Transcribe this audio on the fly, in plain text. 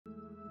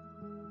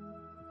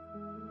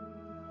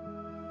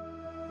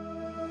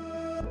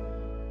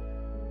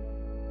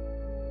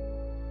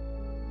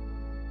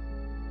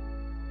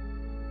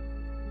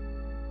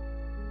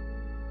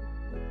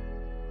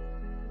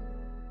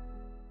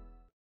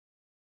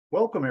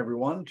Welcome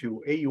everyone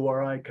to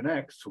AURI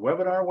Connect's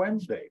Webinar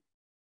Wednesday,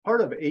 part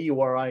of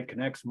AURI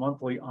Connect's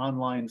monthly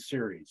online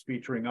series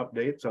featuring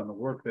updates on the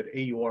work that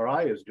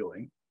AURI is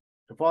doing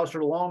to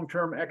foster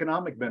long-term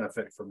economic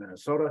benefit for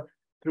Minnesota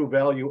through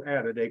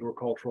value-added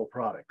agricultural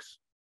products.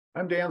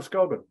 I'm Dan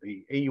Scogan,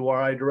 the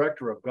AURI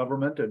Director of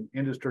Government and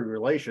Industry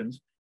Relations,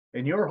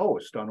 and your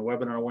host on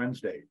Webinar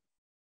Wednesday.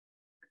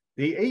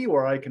 The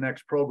AURI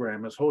Connects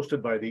program is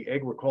hosted by the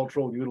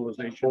Agricultural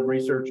Utilization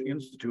Research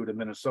Institute of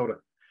Minnesota,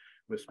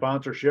 with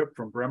sponsorship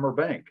from Bremer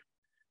Bank.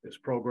 This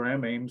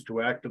program aims to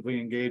actively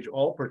engage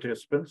all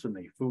participants in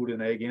the food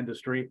and ag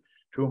industry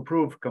to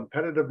improve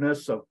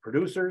competitiveness of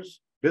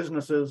producers,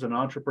 businesses, and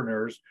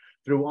entrepreneurs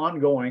through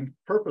ongoing,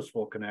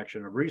 purposeful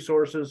connection of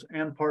resources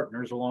and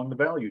partners along the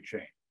value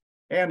chain,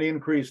 and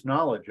increased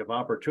knowledge of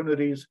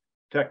opportunities,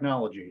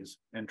 technologies,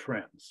 and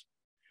trends.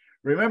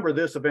 Remember,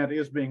 this event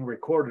is being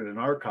recorded and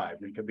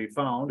archived and can be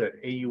found at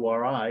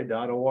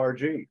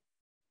auri.org.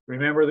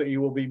 Remember that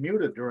you will be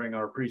muted during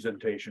our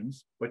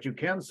presentations, but you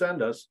can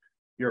send us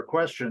your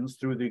questions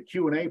through the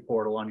Q&A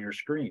portal on your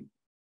screen.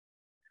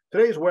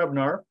 Today's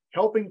webinar,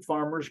 Helping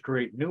Farmers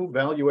Create New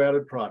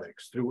Value-Added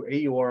Products through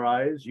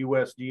AURI's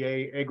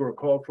USDA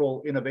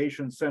Agricultural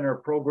Innovation Center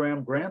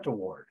Program Grant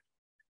Award.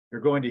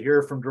 You're going to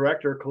hear from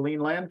Director Colleen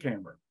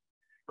Landkamer.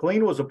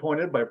 Colleen was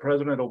appointed by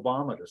President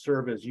Obama to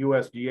serve as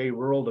USDA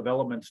Rural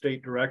Development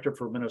State Director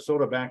for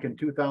Minnesota back in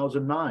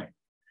 2009.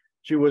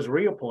 She was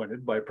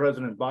reappointed by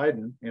President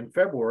Biden in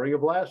February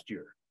of last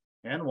year,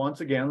 and once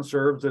again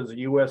serves as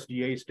the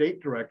USDA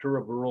State Director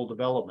of Rural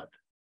Development.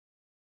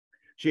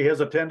 She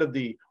has attended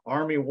the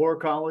Army War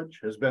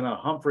College, has been a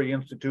Humphrey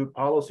Institute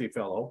Policy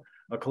Fellow,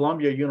 a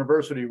Columbia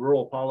University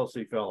Rural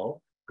Policy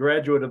Fellow,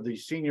 graduate of the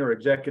Senior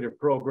Executive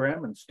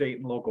Program in State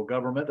and Local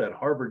Government at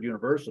Harvard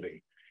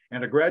University,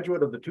 and a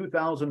graduate of the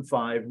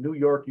 2005 New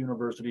York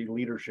University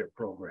Leadership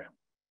Program.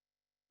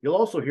 You'll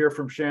also hear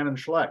from Shannon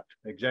Schlecht,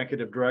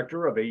 Executive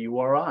Director of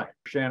AURI.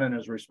 Shannon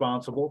is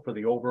responsible for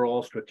the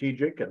overall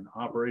strategic and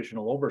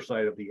operational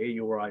oversight of the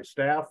AURI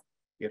staff,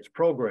 its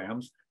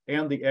programs,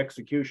 and the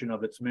execution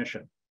of its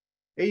mission.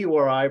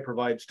 AURI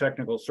provides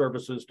technical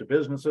services to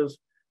businesses,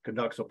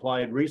 conducts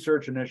applied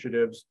research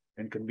initiatives,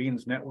 and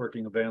convenes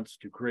networking events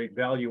to create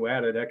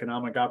value-added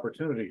economic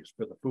opportunities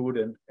for the food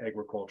and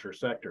agriculture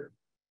sector.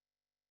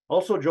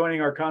 Also joining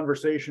our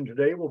conversation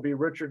today will be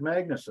Richard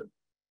Magnuson.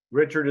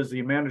 Richard is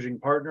the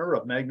managing partner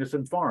of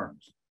Magnuson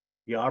Farms.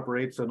 He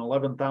operates an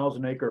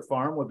 11,000-acre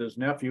farm with his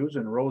nephews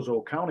in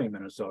Roseau County,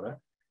 Minnesota,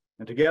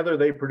 and together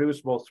they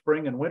produce both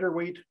spring and winter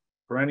wheat,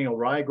 perennial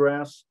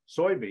ryegrass,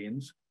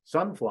 soybeans,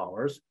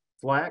 sunflowers,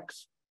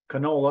 flax,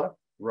 canola,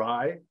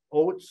 rye,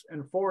 oats,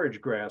 and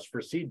forage grass for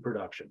seed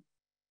production.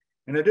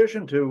 In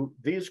addition to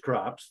these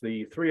crops,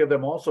 the three of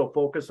them also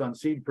focus on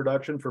seed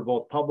production for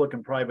both public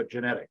and private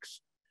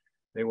genetics.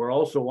 They were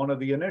also one of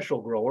the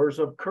initial growers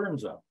of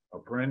Kernza, a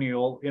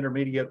perennial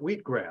intermediate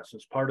wheatgrass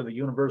as part of the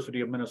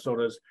University of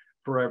Minnesota's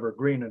Forever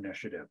Green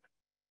initiative.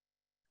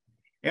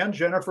 And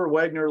Jennifer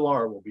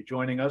Wagner-Lahr will be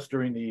joining us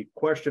during the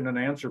question and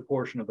answer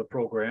portion of the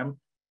program.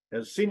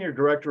 As Senior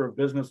Director of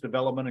Business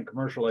Development and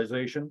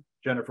Commercialization,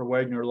 Jennifer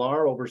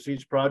Wagner-Lahr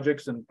oversees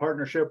projects in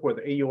partnership with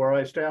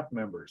AURI staff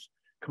members,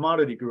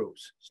 commodity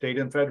groups, state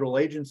and federal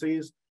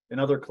agencies, and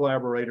other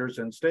collaborators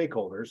and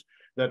stakeholders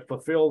that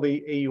fulfill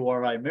the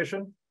AURI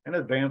mission and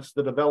advance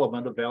the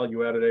development of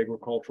value-added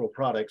agricultural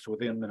products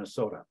within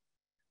Minnesota.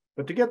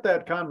 But to get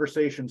that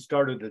conversation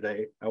started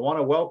today, I want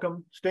to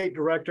welcome State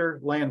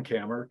Director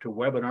Landkamer to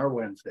Webinar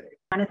Wednesday.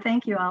 I want to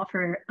thank you all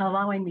for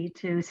allowing me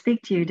to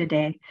speak to you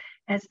today.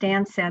 As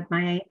Dan said,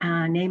 my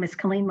name is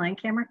Colleen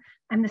Landkamer.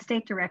 I'm the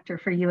State Director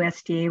for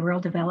USDA Rural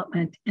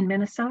Development in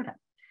Minnesota.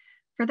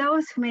 For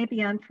those who may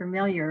be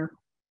unfamiliar,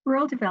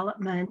 Rural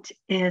Development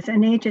is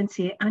an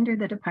agency under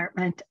the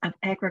Department of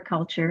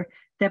Agriculture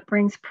that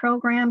brings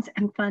programs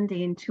and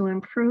funding to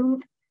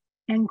improve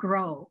and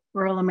grow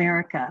rural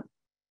America.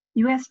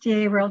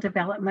 USDA Rural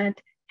Development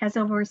has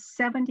over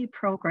 70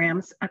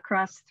 programs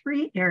across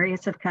 3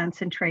 areas of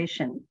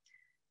concentration: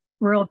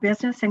 Rural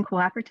Business and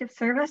Cooperative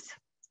Service,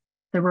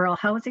 the Rural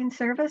Housing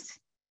Service,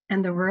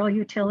 and the Rural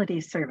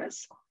Utilities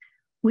Service.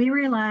 We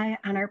rely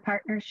on our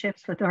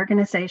partnerships with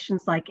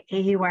organizations like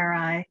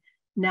AURI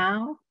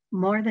now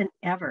more than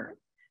ever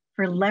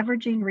for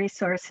leveraging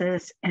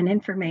resources and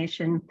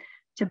information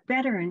to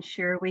better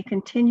ensure we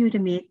continue to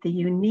meet the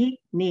unique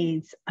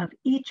needs of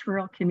each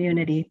rural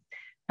community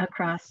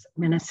across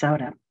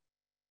Minnesota.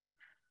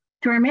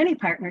 Through our many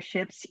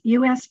partnerships,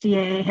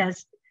 USDA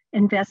has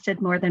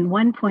invested more than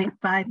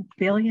 $1.5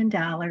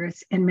 billion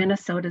in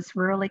Minnesota's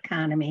rural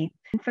economy,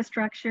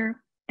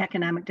 infrastructure,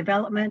 economic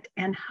development,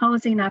 and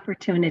housing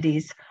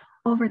opportunities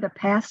over the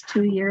past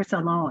 2 years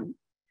alone.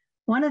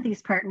 One of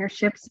these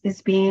partnerships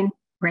is being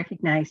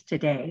recognized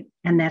today,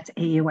 and that's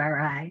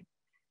AURI.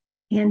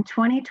 In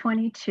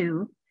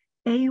 2022,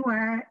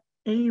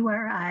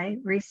 AURI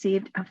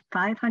received a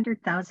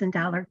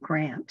 $500,000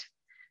 grant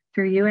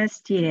through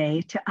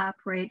USDA to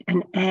operate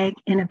an Ag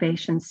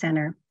Innovation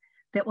Center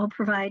that will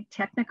provide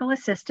technical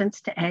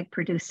assistance to ag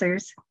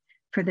producers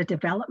for the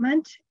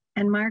development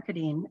and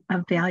marketing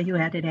of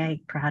value-added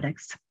ag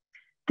products.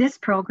 This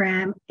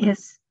program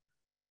is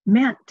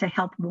meant to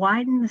help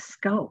widen the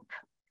scope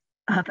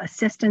of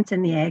assistance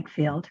in the ag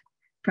field,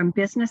 from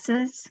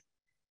businesses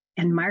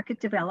and market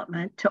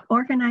development to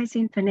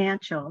organizing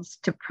financials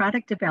to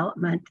product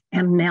development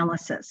and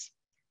analysis.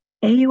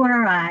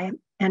 AURI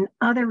and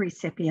other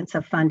recipients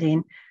of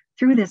funding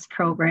through this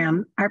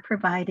program are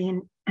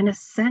providing an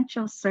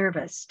essential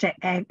service to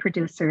ag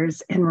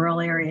producers in rural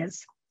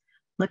areas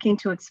looking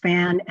to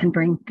expand and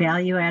bring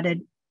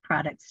value-added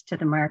products to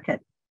the market.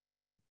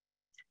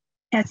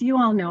 As you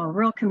all know,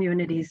 rural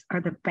communities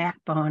are the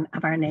backbone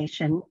of our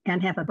nation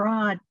and have a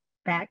broad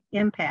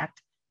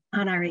impact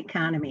on our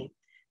economy.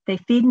 They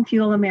feed and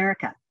fuel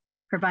America,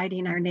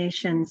 providing our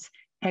nation's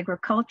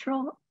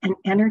agricultural and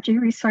energy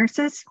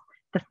resources,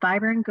 the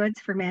fiber and goods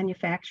for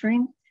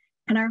manufacturing,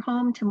 and are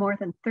home to more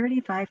than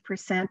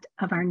 35%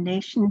 of our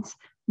nation's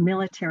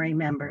military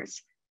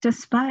members,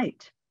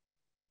 despite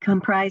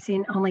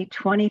comprising only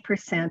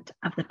 20%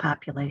 of the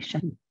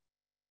population.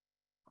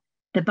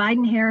 The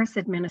Biden-Harris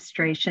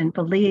administration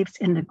believes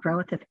in the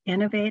growth of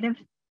innovative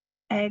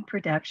ag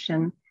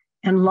production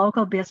and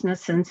local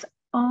businesses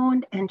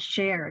owned and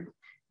shared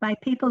by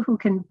people who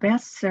can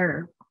best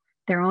serve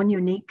their own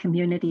unique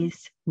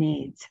communities'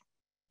 needs,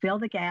 fill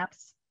the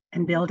gaps,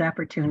 and build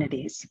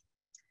opportunities.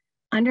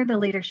 Under the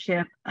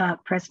leadership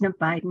of President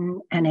Biden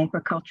and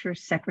Agriculture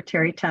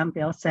Secretary Tom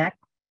Vilsack,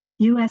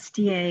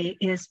 USDA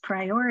is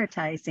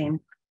prioritizing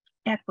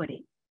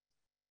equity,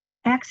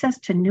 access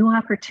to new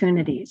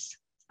opportunities,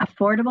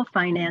 affordable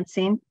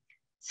financing,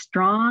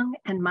 strong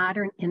and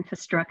modern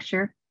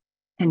infrastructure,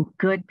 and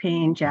good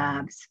paying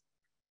jobs,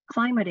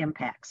 climate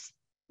impacts,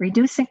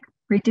 reducing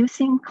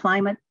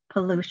climate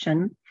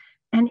pollution,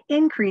 and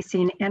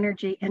increasing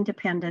energy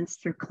independence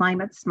through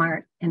climate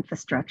smart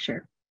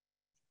infrastructure,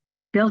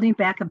 building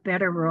back a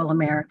better rural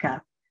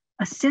America,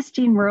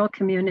 assisting rural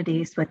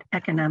communities with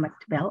economic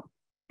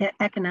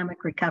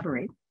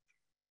recovery.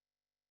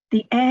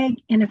 The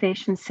Ag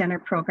Innovation Center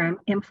program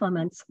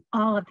implements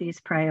all of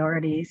these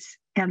priorities,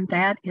 and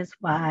that is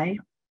why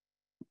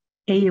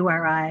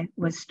AURI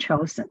was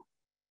chosen.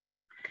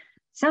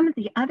 Some of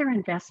the other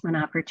investment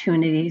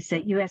opportunities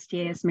that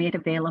USDA has made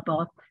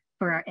available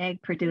for our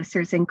ag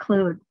producers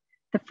include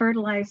the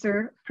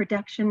Fertilizer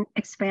Production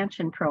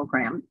Expansion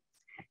Program.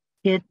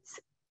 It's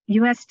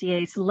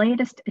USDA's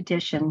latest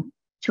addition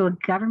to a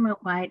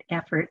government-wide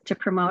effort to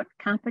promote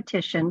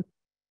competition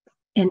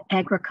in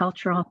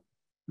agricultural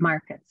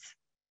markets.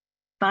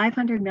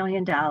 $500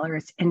 million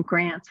in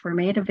grants were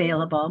made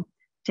available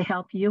to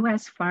help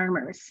U.S.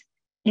 farmers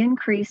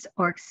increase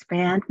or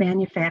expand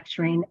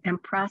manufacturing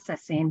and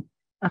processing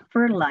of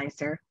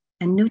fertilizer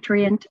and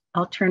nutrient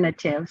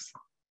alternatives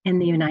in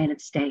the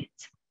United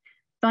States.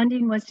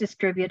 Funding was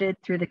distributed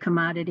through the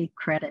Commodity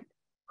Credit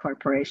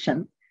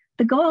Corporation.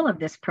 The goal of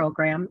this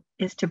program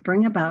is to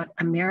bring about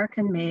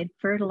American-made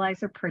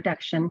fertilizer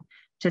production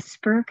to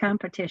spur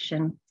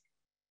competition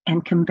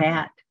and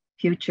combat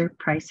future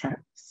price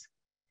hikes.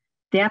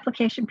 The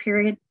application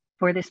period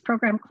for this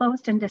program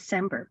closed in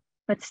December,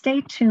 but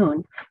stay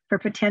tuned for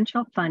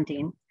potential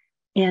funding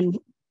in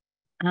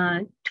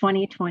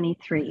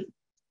 2023.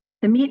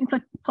 The Meat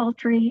and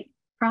Poultry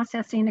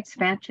Processing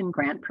Expansion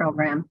Grant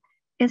Program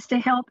is to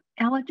help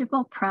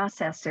eligible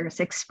processors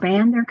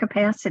expand their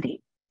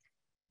capacity.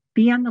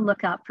 Be on the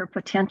lookout for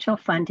potential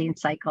funding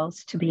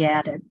cycles to be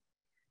added.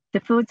 The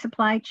Food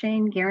Supply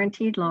Chain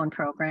Guaranteed Loan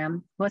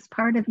Program was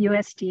part of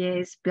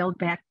USDA's Build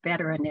Back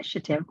Better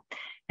initiative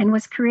and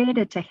was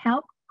created to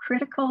help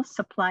critical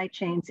supply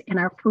chains in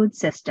our food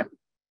system.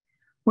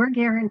 We're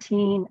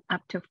guaranteeing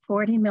up to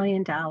 $40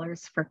 million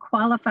for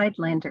qualified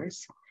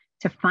lenders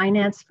to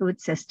finance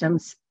food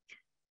systems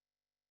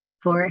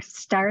for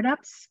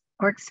startups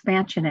or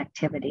expansion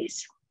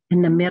activities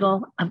in the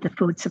middle of the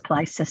food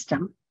supply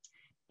system.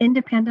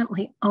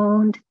 Independently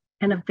owned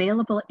and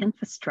available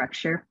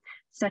infrastructure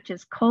such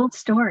as cold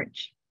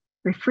storage,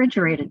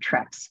 refrigerated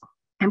trucks,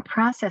 and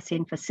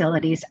processing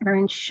facilities are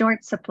in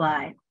short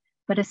supply,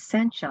 but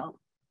essential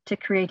to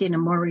creating a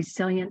more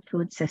resilient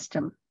food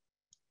system.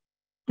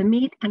 The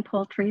Meat and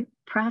Poultry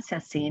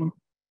Processing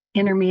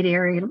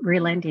Intermediary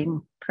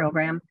Relending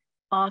Program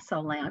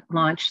also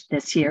launched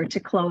this year to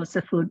close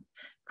the food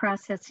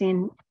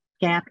processing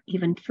gap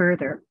even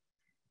further.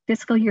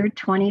 Fiscal year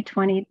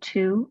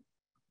 2022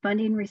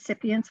 funding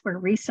recipients were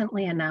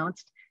recently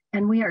announced,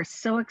 and we are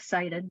so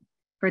excited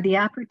for the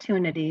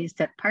opportunities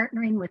that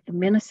partnering with the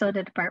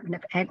Minnesota Department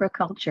of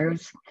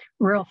Agriculture's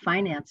Rural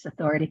Finance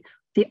Authority,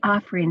 the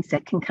offerings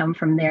that can come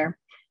from there.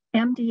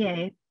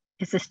 MDA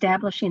is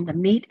establishing the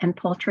Meat and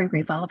Poultry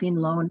Revolving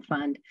Loan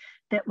Fund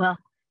that will,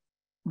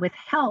 with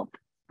help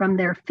from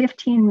their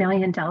 $15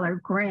 million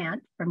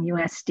grant from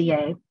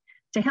USDA,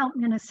 to help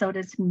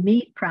Minnesota's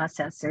meat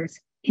processors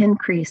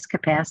increase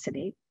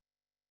capacity.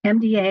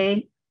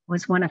 MDA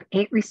was one of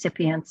 8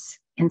 recipients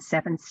in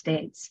 7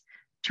 states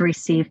to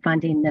receive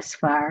funding this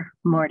far,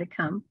 more to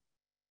come.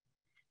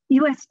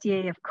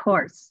 USDA, of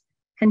course,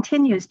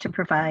 continues to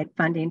provide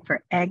funding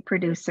for ag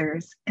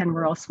producers and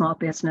rural small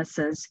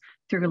businesses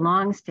through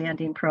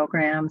long-standing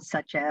programs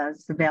such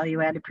as the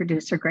Value-Added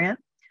Producer Grant,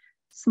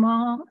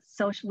 small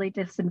socially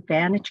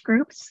disadvantaged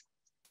groups,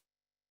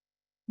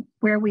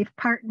 where we've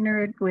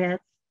partnered with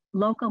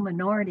local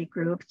minority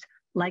groups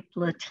like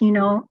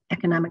Latino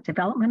Economic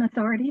Development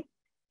Authority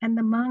and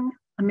the Hmong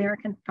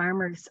American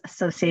Farmers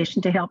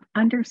Association to help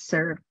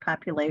underserved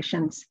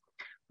populations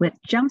with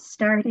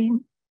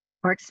jump-starting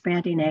or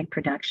expanding ag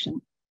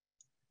production.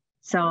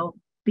 So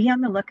be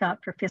on the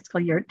lookout for fiscal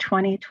year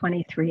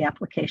 2023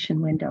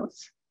 application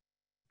windows.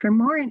 For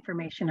more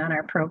information on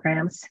our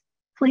programs,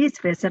 please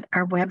visit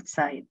our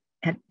website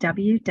at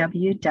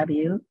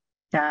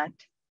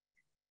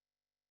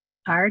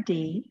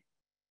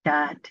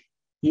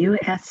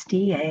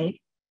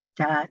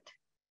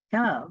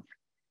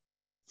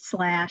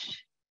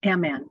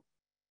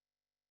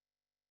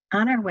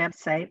On our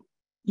website,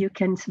 you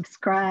can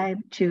subscribe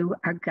to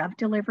our Gov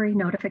Delivery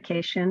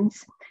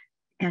notifications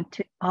and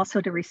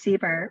also to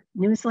receive our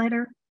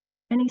newsletter,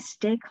 any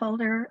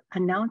stakeholder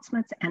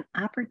announcements and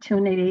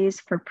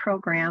opportunities for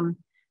program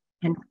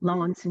and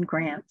loans and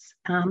grants.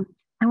 I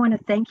want to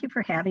thank you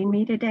for having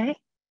me today.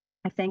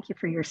 I thank you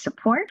for your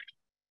support,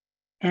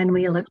 and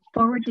we look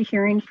forward to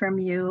hearing from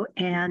you,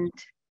 and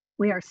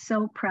we are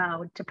so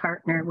proud to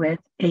partner with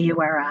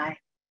AURI.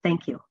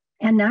 Thank you.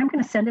 And now I'm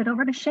going to send it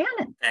over to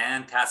Shannon.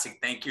 Fantastic.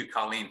 Thank you,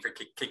 Colleen, for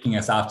kicking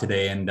us off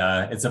today. And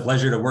it's a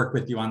pleasure to work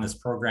with you on this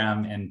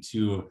program and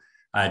to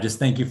just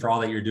thank you for all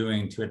that you're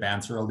doing to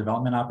advance rural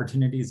development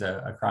opportunities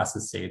across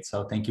the state.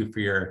 So thank you for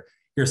your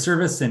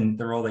service and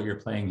the role that you're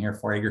playing here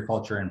for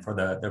agriculture and for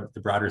the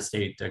broader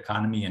state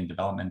economy and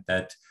development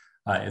that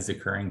is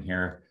occurring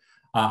here.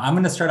 I'm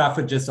going to start off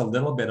with just a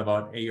little bit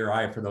about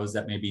AURI for those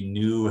that may be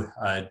new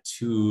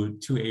to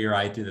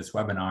AURI through this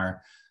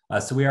webinar.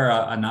 So we are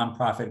a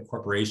nonprofit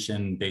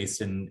corporation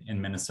based in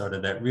Minnesota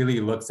that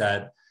really looks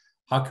at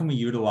how can we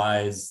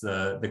utilize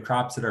the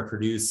crops that are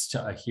produced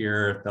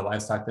here, the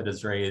livestock that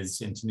is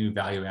raised, into new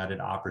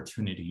value-added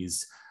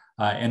opportunities.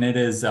 And it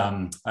is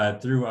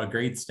through a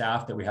great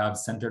staff that we have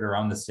centered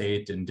around the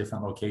state in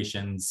different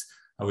locations.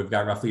 We've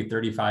got roughly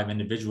 35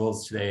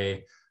 individuals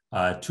today,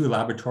 2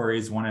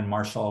 laboratories, one in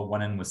Marshall,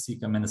 one in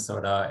Waseca,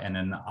 Minnesota, and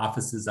then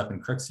offices up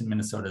in Crookston,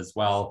 Minnesota as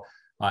well.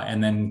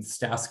 And then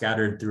staff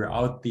scattered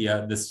throughout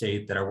the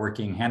state that are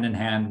working hand in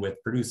hand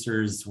with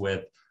producers,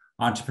 with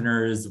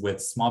entrepreneurs,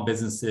 with small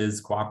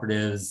businesses,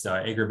 cooperatives,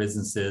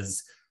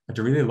 agribusinesses,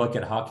 to really look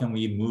at how can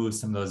we move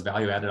some of those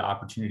value-added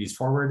opportunities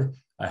forward,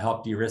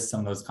 help de-risk some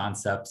of those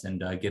concepts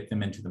and get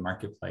them into the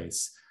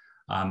marketplace.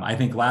 I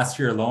think last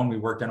year alone, we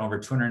worked on over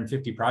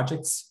 250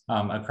 projects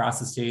across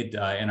the state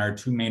in our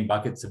 2 main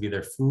buckets of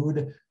either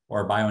food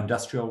or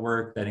bioindustrial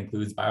work that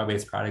includes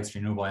bio-based products,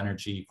 renewable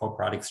energy,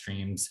 co-product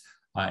streams,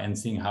 and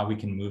seeing how we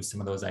can move some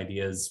of those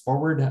ideas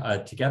forward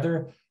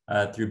together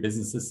through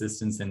business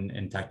assistance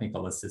and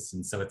technical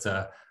assistance. So it's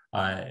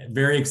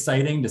very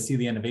exciting to see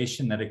the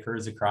innovation that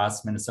occurs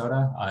across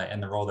Minnesota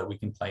and the role that we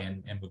can play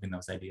in moving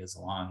those ideas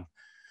along.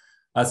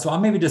 So I'll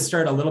maybe just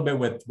start a little bit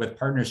with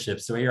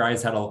partnerships. So AURI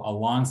has had a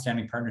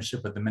long-standing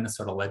partnership with the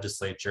Minnesota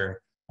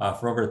legislature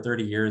for over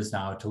 30 years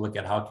now to look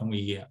at how can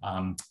we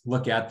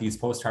look at these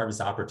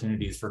post-harvest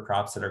opportunities for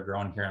crops that are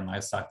grown here and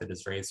livestock that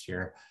is raised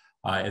here.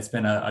 It's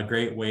been a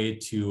great way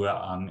to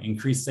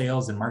increase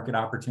sales and market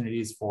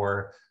opportunities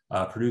for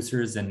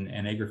producers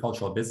and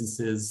agricultural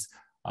businesses.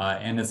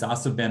 And it's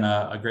also been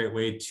a great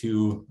way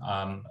to,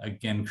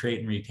 again,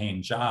 create and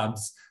retain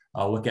jobs,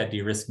 look at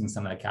de-risking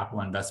some of that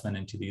capital investment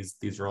into these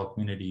rural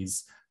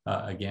communities,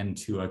 again,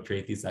 to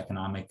create these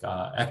economic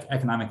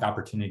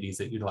opportunities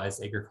that utilize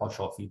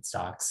agricultural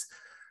feedstocks.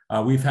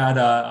 We've had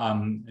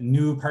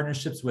new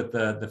partnerships with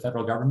the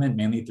federal government,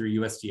 mainly through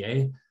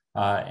USDA,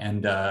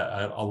 and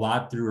a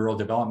lot through rural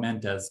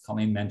development. As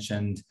Colleen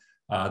mentioned,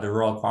 the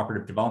Rural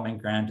Cooperative Development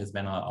Grant has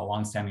been a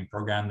longstanding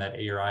program that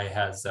AURI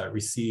has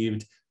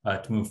received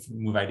to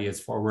move ideas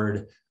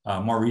forward.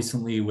 More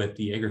recently with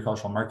the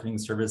Agricultural Marketing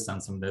Service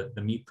on some of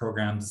the meat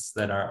programs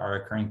that are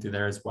occurring through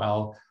there as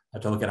well,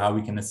 to look at how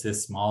we can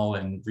assist small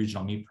and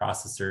regional meat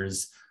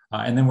processors.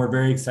 And then we're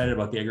very excited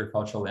about the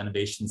Agricultural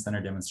Innovation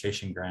Center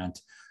Demonstration Grant.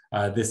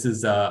 This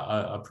is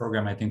a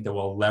program I think that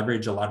will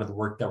leverage a lot of the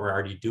work that we're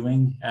already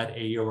doing at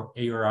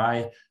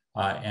AURI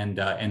and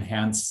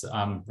enhance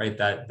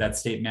that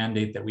state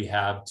mandate that we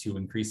have to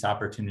increase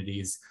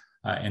opportunities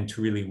and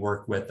to really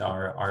work with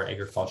our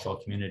agricultural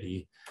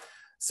community.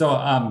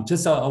 So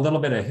just a little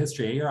bit of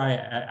history. AURI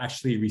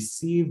actually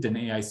received an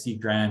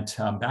AIC grant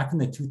back in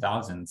the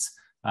 2000s.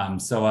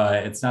 So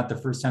it's not the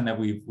first time that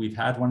we've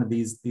had one of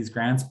these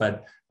grants,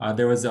 but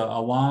there was a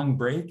long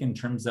break in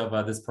terms of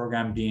this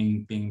program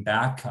being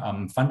back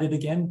funded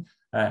again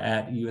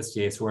at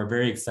USDA. So we're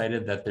very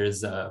excited that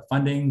there's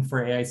funding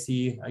for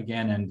AIC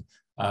again, and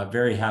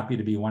very happy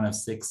to be one of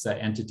 6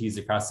 entities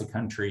across the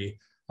country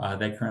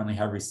that currently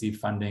have received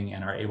funding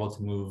and are able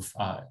to move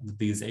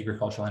these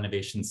Agricultural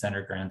Innovation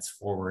Center grants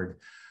forward.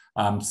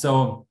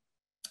 So,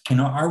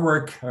 our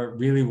work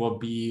really will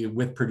be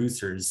with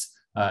producers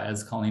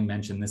as Colleen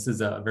mentioned, this is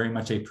very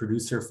much a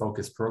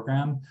producer-focused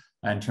program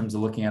in terms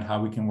of looking at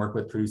how we can work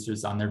with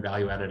producers on their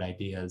value-added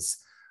ideas.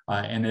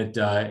 And it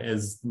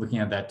is looking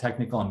at that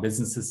technical and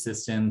business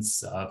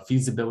assistance,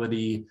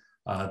 feasibility,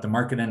 the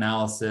market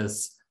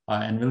analysis,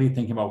 and really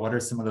thinking about what are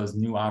some of those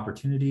new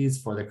opportunities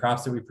for the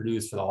crops that we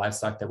produce, for the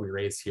livestock that we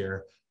raise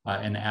here,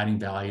 and adding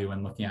value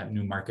and looking at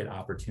new market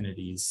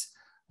opportunities.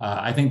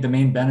 I think the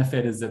main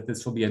benefit is that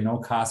this will be a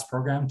no-cost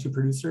program to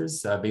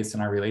producers based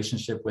on our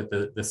relationship with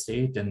the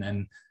state, and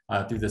then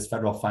through this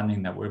federal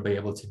funding that we'll be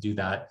able to do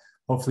that,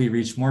 hopefully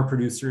reach more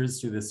producers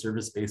through this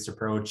service-based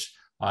approach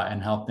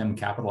and help them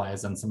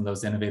capitalize on some of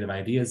those innovative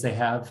ideas they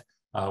have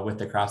with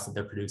the crops that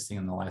they're producing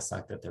and the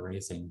livestock that they're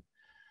raising.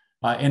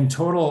 In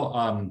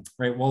total,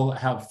 right, we'll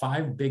have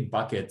 5 big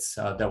buckets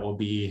that we'll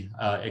be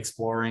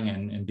exploring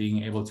and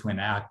being able to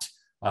enact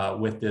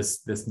with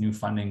this new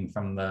funding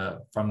from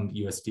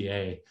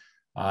USDA.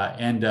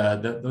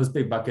 Those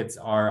big buckets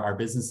are our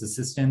business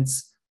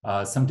assistance,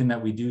 something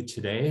that we do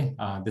today.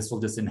 This will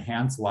just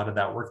enhance a lot of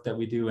that work that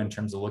we do in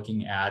terms of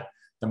looking at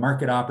the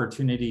market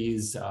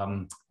opportunities,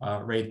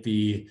 right,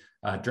 the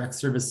direct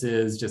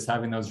services, just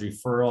having those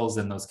referrals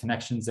and those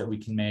connections that we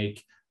can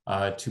make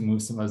to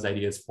move some of those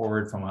ideas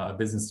forward from a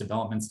business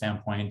development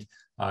standpoint,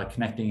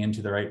 connecting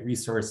into the right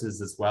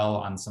resources as well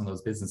on some of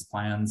those business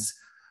plans.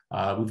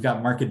 We've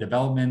got market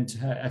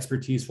development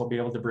expertise we'll be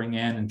able to bring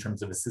in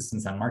terms of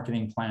assistance on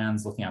marketing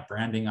plans, looking at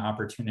branding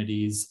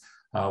opportunities.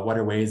 What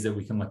are ways that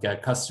we can look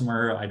at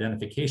customer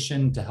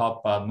identification to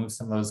help move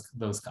some of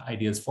those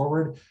ideas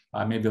forward,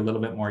 maybe a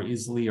little bit more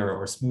easily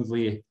or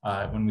smoothly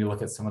when we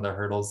look at some of the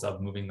hurdles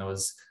of moving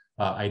those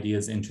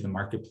ideas into the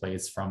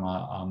marketplace from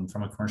a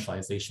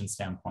commercialization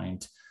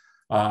standpoint.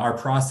 Our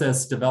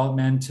process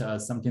development,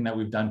 something that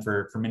we've done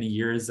for many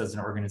years as an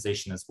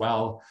organization as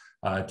well,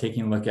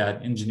 taking a look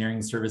at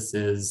engineering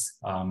services,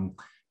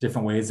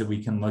 different ways that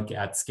we can look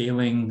at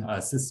scaling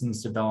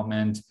systems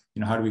development. You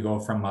know, how do we go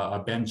from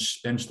a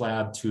bench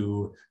lab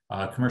to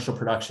commercial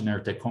production or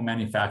to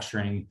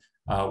co-manufacturing?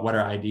 What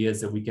are ideas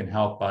that we can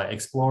help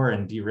explore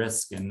and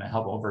de-risk and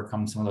help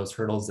overcome some of those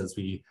hurdles as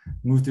we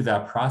move through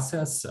that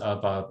process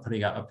of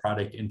putting out a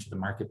product into the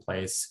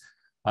marketplace.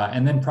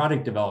 And then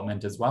product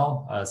development as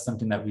well,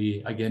 something that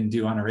we, again,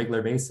 do on a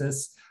regular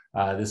basis.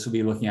 This will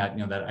be looking at,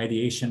 you know, that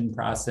ideation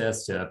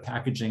process to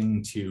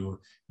packaging to,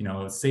 you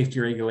know,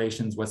 safety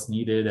regulations, what's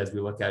needed as we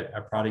look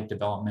at product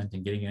development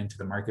and getting it into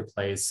the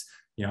marketplace.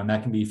 You know, and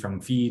that can be from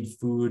feed,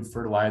 food,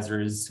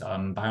 fertilizers,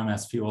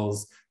 biomass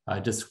fuels,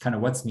 just kind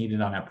of what's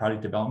needed on that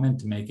product development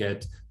to make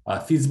it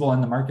feasible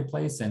in the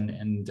marketplace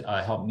and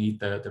help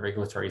meet the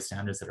regulatory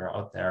standards that are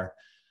out there.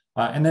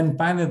 And then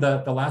finally,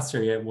 the last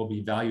area will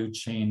be value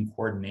chain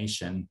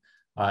coordination.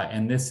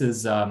 And this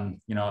is,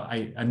 you know,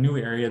 a new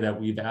area that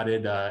we've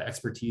added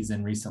expertise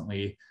in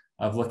recently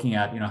of looking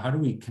at, you know, how do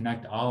we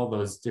connect all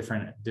those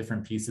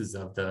different pieces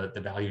of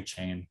the value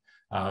chain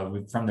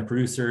from the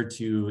producer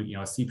to, you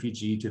know,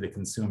 CPG to the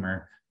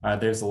consumer.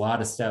 There's a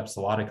lot of steps,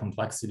 a lot of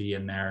complexity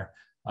in there.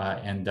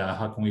 And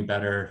how can we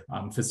better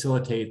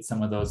facilitate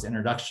some of those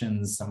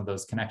introductions, some of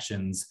those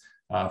connections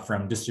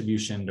from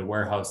distribution to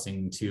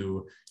warehousing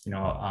to, you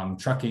know,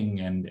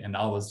 trucking and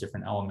all those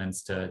different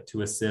elements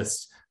to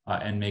assist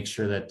and make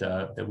sure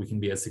that we can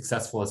be as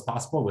successful as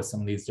possible with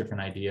some of these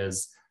different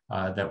ideas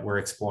that we're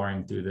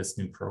exploring through this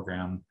new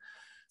program.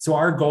 So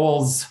our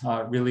goals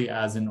really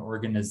as an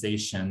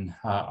organization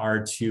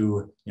are to,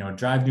 you know,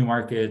 drive new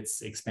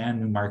markets, expand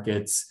new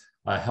markets,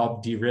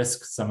 help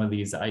de-risk some of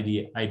these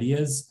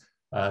ideas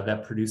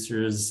that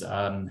producers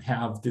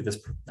have through this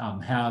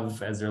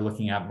have as they're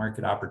looking at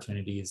market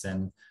opportunities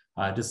and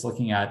just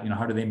looking at, you know,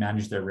 how do they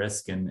manage their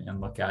risk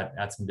and look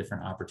at some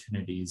different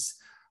opportunities.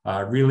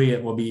 Really,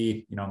 it will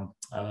be, you know,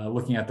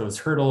 looking at those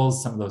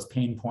hurdles, some of those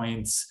pain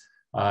points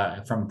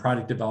from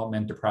product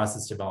development to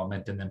process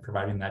development, and then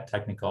providing that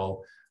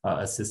technical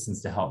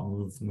assistance to help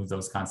move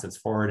those concepts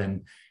forward.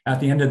 And at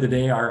the end of the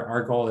day,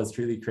 our goal is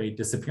to really create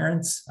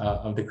disappearance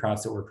of the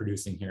crops that we're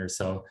producing here.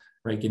 So,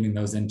 right, getting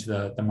those into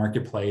the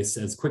marketplace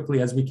as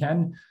quickly as we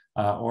can,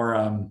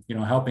 or you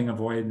know, helping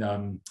avoid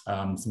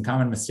some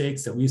common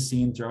mistakes that we've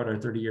seen throughout our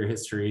 30-year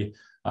history,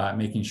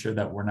 making sure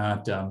that we're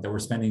not that we're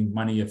spending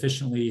money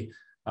efficiently,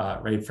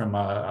 right, from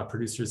a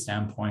producer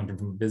standpoint and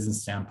from a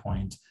business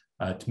standpoint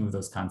to move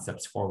those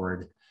concepts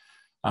forward.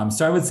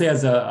 So I would say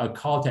as a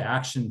call to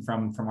action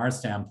from our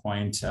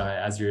standpoint,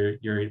 as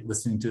you're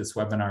listening to this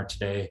webinar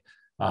today,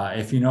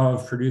 if you know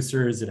of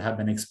producers that have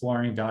been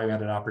exploring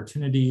value-added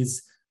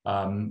opportunities, you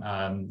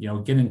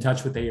know, get in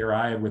touch with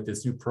AURI with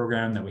this new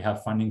program that we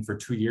have funding for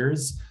 2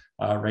 years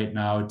right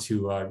now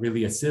to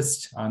really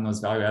assist on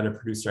those value-added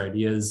producer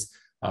ideas.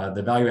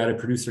 The value-added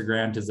producer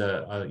grant is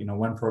you know,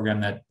 one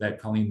program that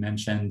Colleen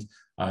mentioned.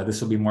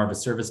 This will be more of a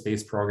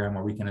service-based program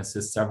where we can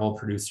assist several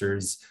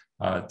producers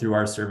through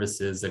our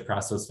services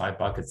across those 5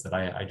 buckets that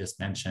I just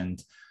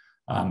mentioned.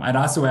 I'd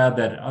also add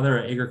that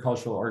other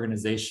agricultural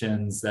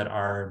organizations that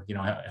are, you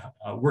know,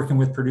 working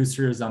with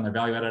producers on their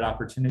value-added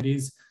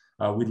opportunities,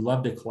 we'd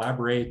love to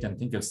collaborate and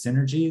think of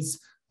synergies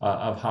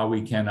of how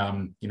we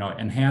can, you know,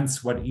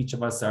 enhance what each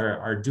of us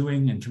are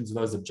doing in terms of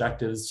those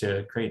objectives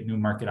to create new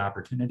market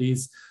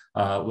opportunities.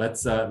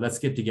 Let's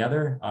get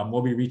together.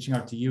 We'll be reaching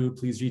out to you.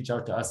 Please reach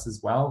out to us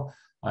as well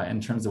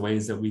in terms of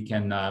ways that we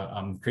can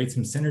create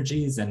some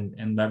synergies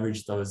and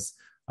leverage those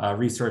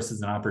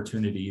resources and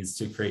opportunities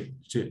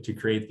to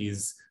create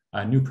these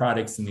new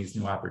products and these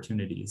new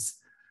opportunities.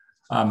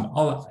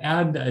 I'll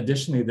add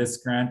additionally, this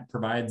grant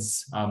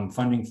provides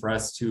funding for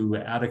us to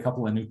add a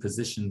couple of new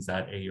positions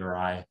at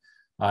AURI.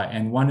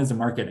 And one is a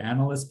market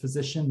analyst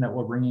position that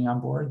we're bringing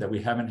on board that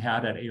we haven't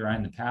had at AURI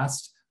in the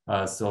past.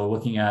 So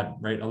looking at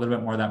a little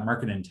bit more of that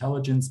market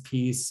intelligence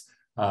piece,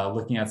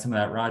 looking at some of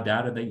that raw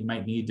data that you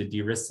might need to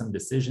de-risk some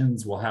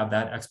decisions. We'll have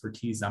that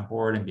expertise on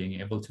board and being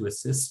able to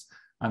assist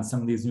on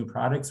some of these new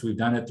products. We've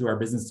done it through our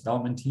business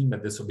development team,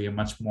 but this will be a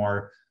much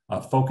more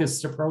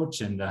focused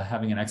approach, and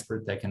having an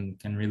expert that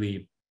can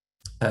really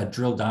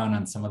drill down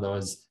on some of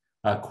those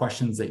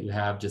questions that you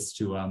have, just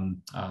to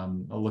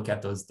look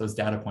at those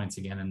data points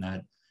again in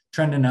that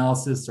trend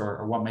analysis,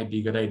 or what might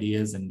be good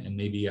ideas, and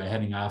maybe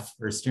heading off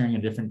or steering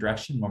a different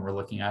direction when we're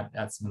looking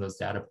at some of those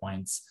data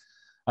points.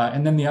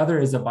 And then the other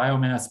is a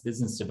biomass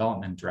business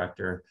development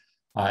director.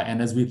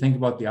 And as we think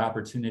about the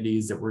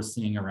opportunities that we're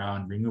seeing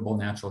around renewable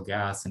natural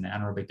gas and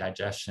anaerobic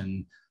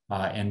digestion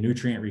and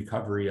nutrient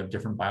recovery of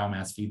different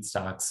biomass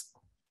feedstocks,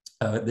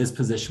 this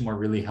position will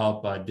really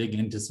help dig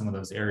into some of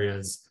those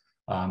areas,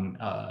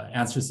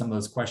 answer some of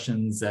those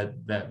questions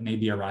that may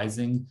be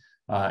arising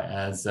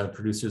as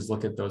producers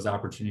look at those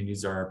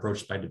opportunities, or are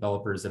approached by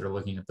developers that are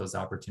looking at those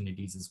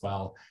opportunities as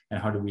well.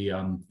 And how do we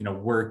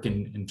work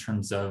in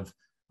terms of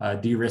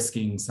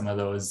de-risking some of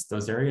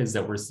those areas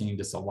that we're seeing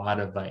just a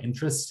lot of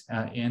interest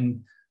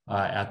in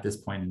at this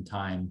point in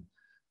time.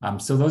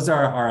 So those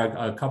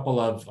are a couple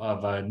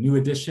of new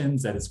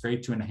additions that is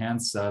great to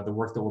enhance the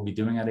work that we'll be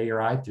doing at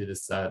AURI through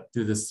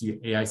this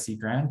AIC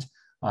grant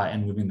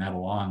and moving that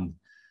along.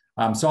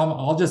 So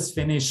I'll just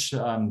finish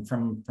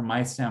from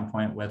my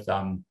standpoint with,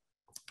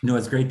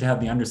 it's great to have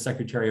the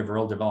Undersecretary of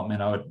Rural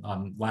Development out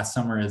last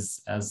summer,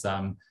 as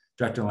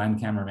Director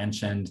Landcamer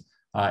mentioned,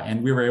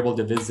 and we were able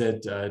to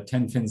visit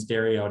 10 Fins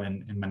Dairy out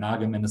in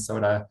Monaga,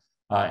 Minnesota,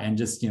 and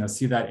just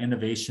see that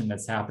innovation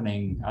that's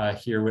happening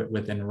here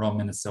within rural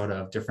Minnesota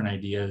of different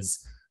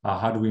ideas.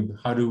 How do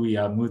we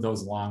move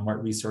those along?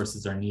 What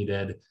resources are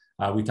needed?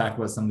 We talked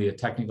about some of the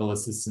technical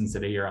assistance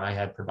that AURI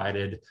had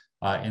provided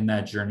in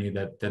that journey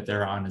that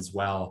they're on as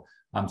well.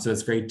 So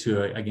it's great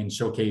to again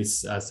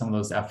showcase some of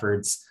those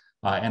efforts.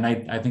 And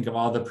I think of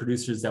all the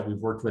producers that we've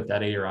worked with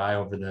at AURI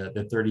over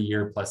the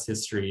 30-year plus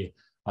history,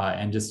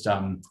 and just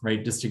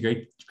great to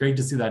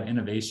see that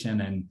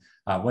innovation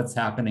and what's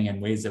happening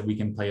in ways that we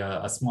can play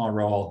a small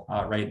role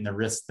in the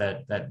risk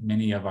that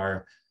many of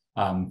our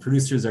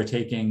producers are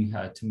taking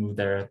to move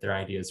their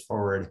ideas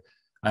forward.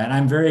 And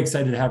I'm very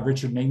excited to have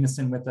Richard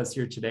Magnuson with us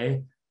here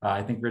today.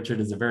 I think Richard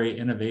is a very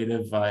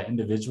innovative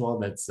individual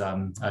that's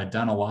done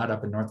a lot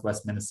up in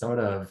Northwest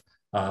Minnesota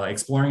of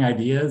exploring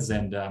ideas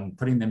and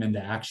putting them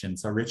into action.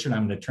 So Richard,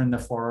 I'm going to turn the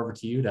floor over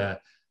to you to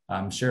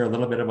share a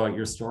little bit about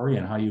your story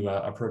and how you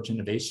approach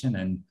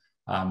innovation,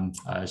 and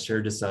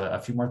share just a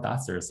few more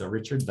thoughts there. So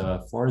Richard, the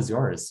floor is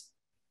yours.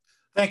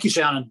 Thank you,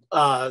 Shannon.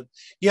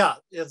 Yeah,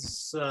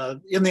 it's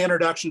in the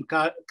introduction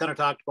kind of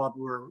talked about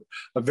we're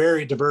a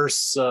very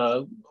diverse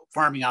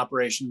farming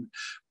operation.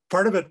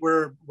 Part of it,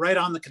 we're right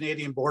on the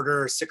Canadian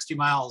border, 60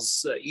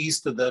 miles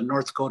east of the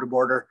North Dakota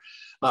border.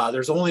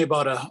 There's only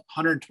about a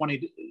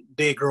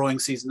 120-day growing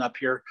season up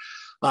here.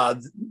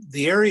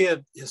 The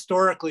area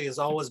historically has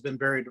always been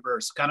very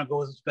diverse. Kind of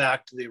goes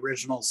back to the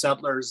original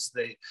settlers.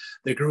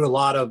 They grew a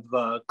lot of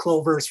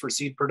clovers for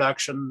seed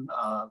production,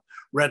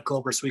 red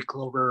clover, sweet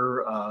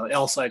clover,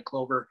 L-side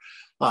clover.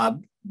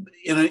 And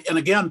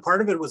again, part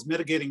of it was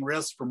mitigating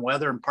risk from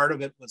weather, and part of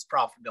it was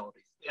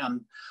profitability.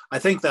 And I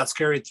think that's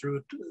carried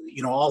through,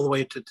 all the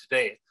way to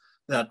today,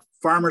 that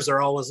farmers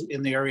are always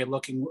in the area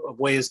looking at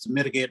ways to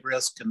mitigate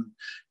risk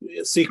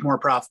and seek more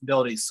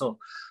profitability. So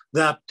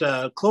that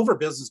clover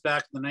business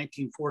back in the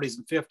 1940s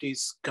and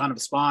 50s kind of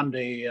spawned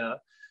a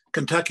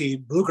Kentucky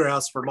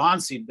bluegrass for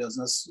lawn seed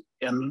business,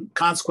 and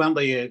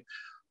consequently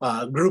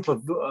a group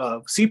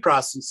of seed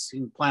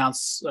processing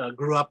plants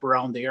grew up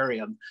around the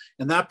area,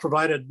 and that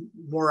provided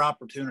more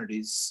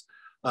opportunities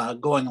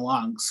going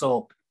along.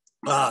 So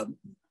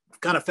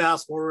kind of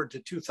fast forward to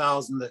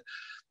 2000,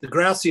 the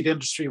grass seed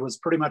industry was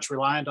pretty much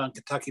reliant on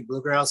Kentucky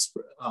bluegrass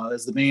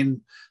as the main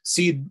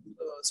seed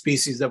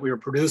species that we were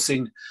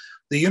producing.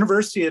 The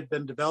university had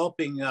been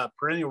developing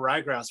perennial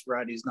ryegrass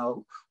varieties.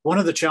 Now, one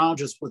of the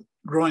challenges with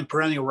growing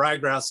perennial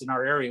ryegrass in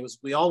our area was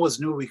we always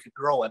knew we could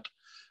grow it,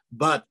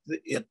 but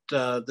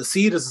the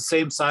seed is the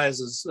same size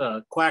as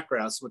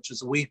quackgrass, which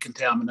is a weed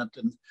contaminant,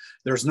 and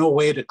there's no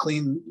way to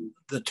clean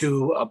the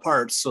two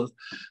apart. So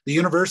the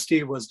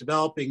university was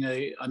developing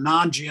a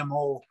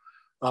non-GMO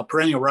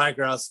perennial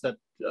ryegrass that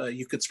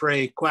you could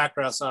spray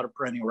quackgrass out of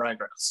perennial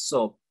ryegrass.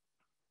 So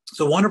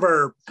one of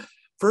our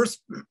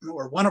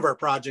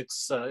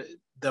projects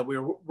that we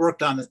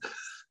worked on,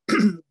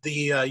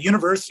 the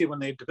university, when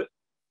they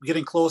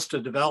getting close to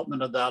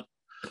development of that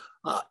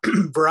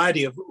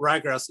variety of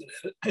ryegrass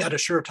that had a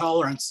sure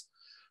tolerance,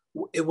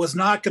 it was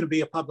not going to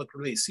be a public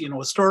release. You know,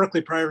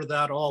 historically prior to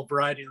that, all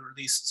variety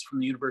releases from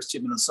the University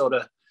of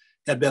Minnesota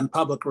had been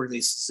public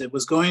releases. It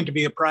was going to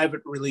be a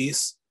private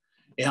release.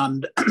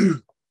 And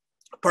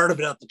part of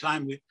it at the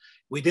time,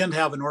 we didn't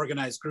have an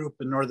organized group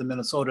in northern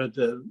Minnesota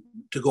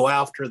to go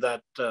after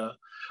that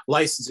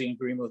licensing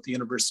agreement with the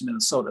University of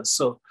Minnesota.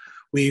 So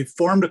we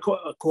formed a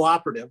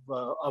cooperative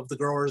of the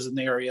growers in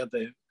the area.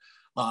 They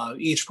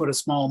each put a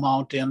small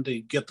amount in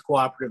to get the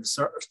cooperative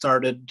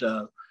started.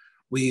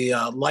 We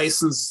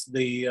licensed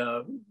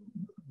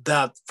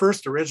that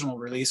first original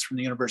release from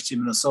the University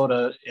of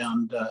Minnesota,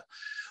 and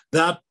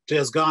that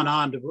has gone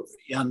on to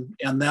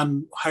and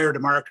then hired a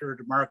marketer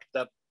to market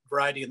that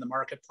variety in the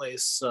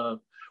marketplace.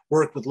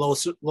 Work with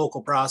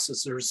local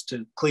processors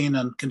to clean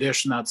and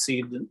condition that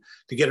seed and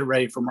to get it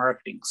ready for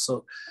marketing.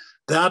 So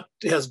that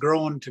has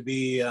grown to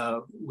be,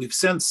 we've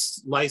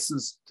since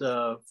licensed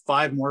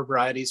 5 more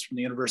varieties from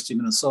the University of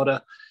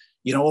Minnesota.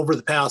 You know, over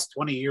the past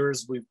 20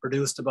 years, we've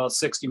produced about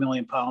 60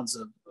 million pounds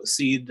of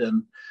seed,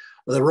 and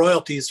the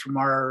royalties from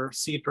our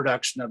seed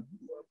production have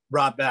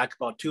brought back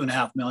about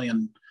 2.5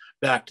 million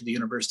back to the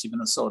University of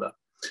Minnesota.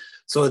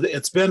 So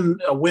it's been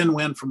a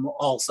win-win from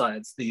all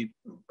sides.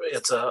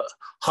 It's a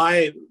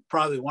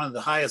probably one of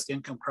the highest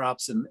income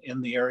crops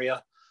in the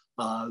area.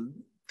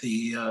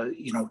 It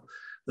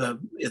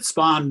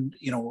spawned,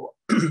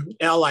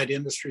 allied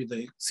industry,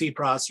 the seed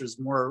processors,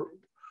 more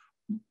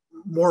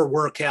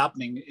work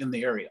happening in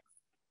the area.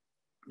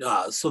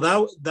 So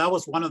that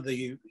was one of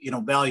the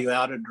value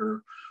added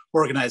or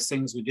organized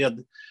things we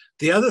did.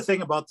 The other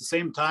thing about the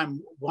same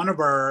time, one of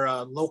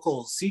our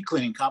local seed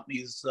cleaning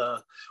companies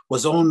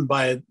was owned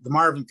by the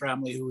Marvin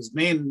family, whose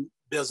main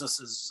business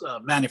is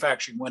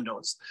manufacturing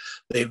windows.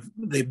 They've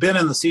been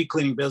in the seed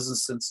cleaning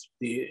business since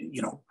the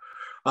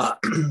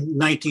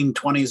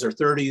 1920s or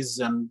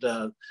 30s, and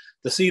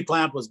the seed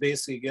plant was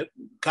basically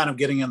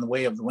getting in the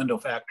way of the window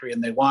factory,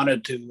 and they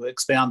wanted to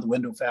expand the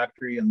window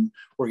factory, and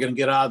we're going to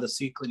get out of the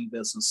seed cleaning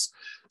business.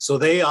 So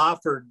they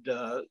offered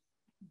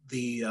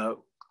the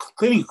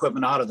cleaning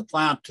equipment out of the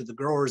plant to the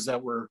growers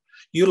that were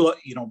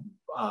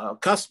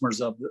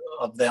customers of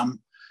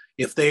them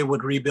if they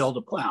would rebuild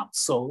a plant.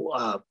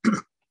 So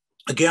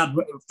again,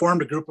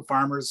 formed a group of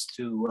farmers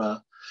to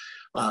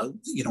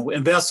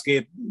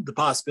investigate the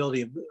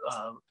possibility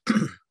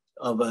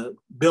of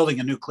building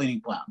a new cleaning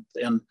plant,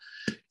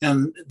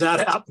 and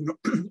that happened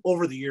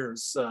over the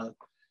years.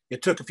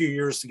 It took a few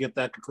years to get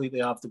that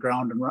completely off the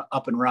ground and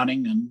up and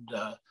running,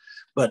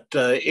 but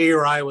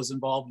AURI was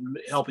involved in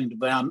helping to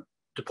plan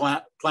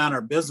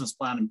our business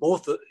plan in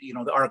both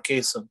our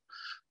case of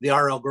the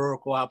RL Grower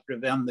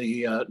Cooperative and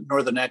the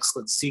Northern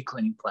Excellence Seed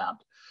Cleaning Plant.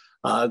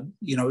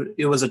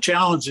 It was a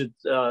challenge.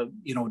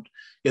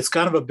 It's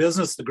kind of a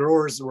business the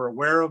growers were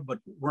aware of but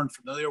weren't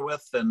familiar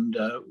with, and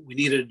we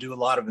needed to do a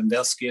lot of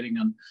investigating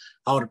on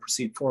how to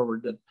proceed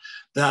forward.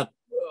 That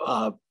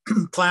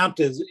plant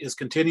is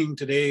continuing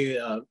today.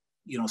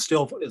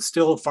 It's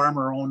still a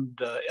farmer-owned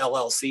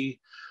LLC,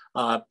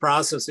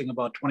 processing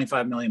about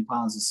 25 million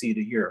pounds of seed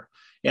a year.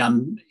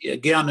 And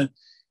again,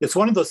 it's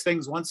one of those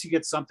things. Once you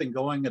get something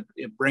going,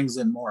 it brings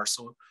in more.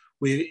 So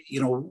we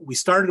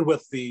started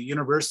with the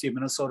University of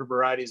Minnesota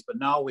varieties, but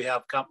now we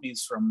have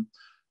companies from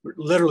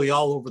literally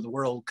all over the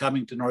world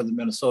coming to northern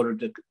Minnesota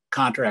to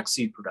contract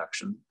seed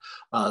production.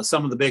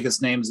 Some of the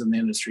biggest names in the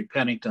industry: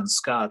 Pennington,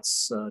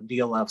 Scott's,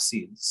 DLF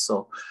Seeds.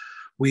 So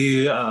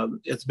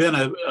it's been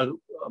a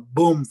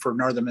boom for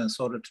northern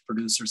Minnesota to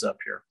producers up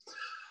here.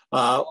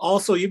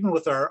 Also, even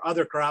with our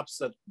other crops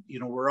that,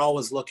 we're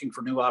always looking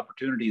for new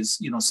opportunities.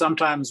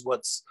 Sometimes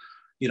what's,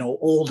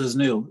 old is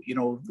new.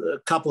 A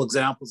couple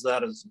examples of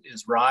that is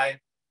rye.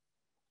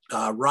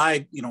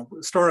 Rye,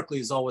 historically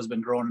has always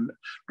been grown in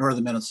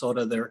northern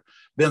Minnesota. There have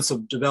been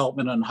some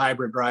development on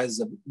hybrid rye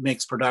that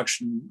makes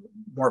production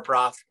more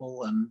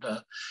profitable,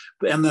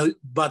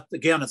 but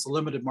again, it's a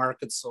limited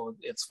market, so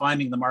it's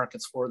finding the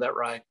markets for that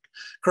rye.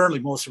 Currently,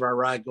 most of our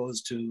rye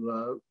goes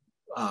to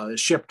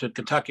shipped to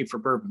Kentucky for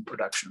bourbon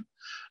production,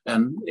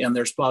 and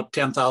there's about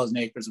 10,000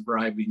 acres of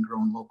rye being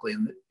grown locally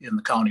in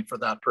the county for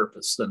that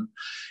purpose. And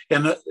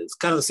it's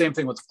kind of the same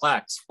thing with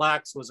flax.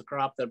 Flax was a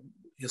crop that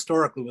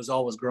historically was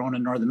always grown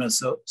in northern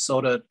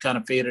Minnesota. It kind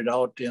of faded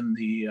out in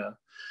the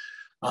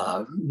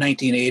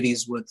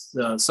 1980s with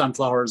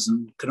sunflowers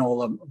and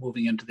canola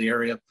moving into the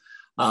area.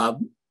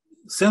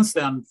 Since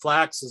then,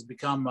 flax has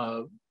become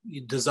a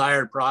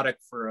desired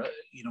product for a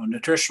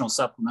nutritional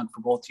supplement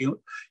for both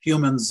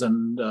humans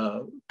and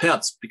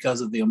pets because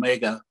of the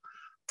omega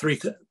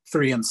 3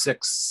 and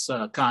 6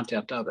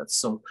 content of it.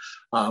 So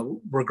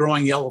we're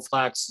growing yellow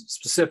flax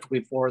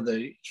specifically for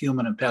the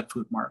human and pet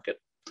food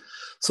market.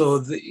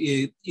 So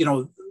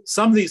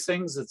some of these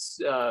things, it's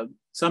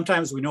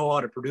sometimes we know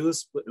how to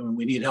produce, but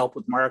we need help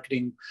with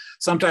marketing.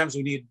 Sometimes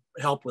we need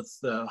help with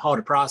how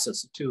to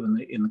process it too.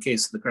 In the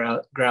case of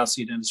the grass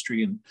seed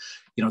industry, and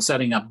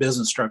setting up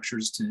business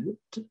structures to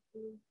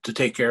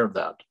take care of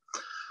that.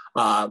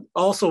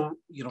 Also,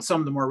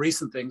 some of the more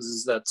recent things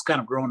is that's kind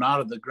of grown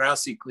out of the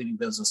grass seed cleaning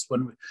business.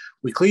 When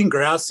we clean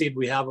grass seed,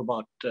 we have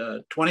about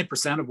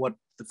 20% of what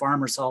the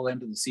farmers haul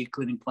into the seed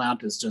cleaning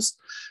plant is just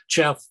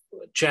chaff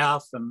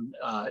and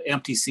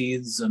empty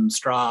seeds and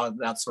straw,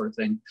 that sort of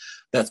thing.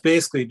 That's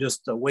basically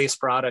just a waste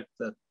product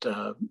that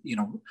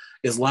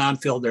is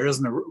landfilled. There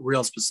isn't a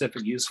real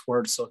specific use for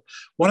it. So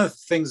one of the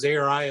things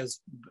AURI has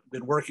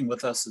been working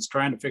with us is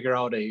trying to figure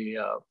out a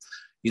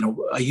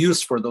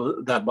use for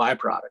that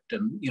byproduct.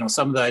 And,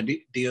 some of the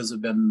ideas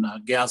have been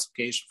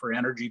gasification for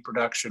energy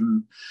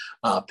production,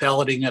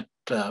 pelleting it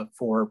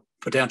for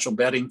potential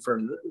bedding for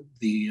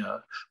the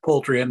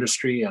poultry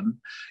industry. And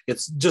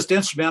it's just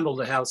instrumental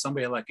to have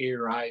somebody like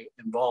AURI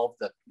involved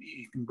that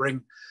you can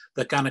bring,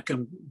 that kind of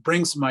can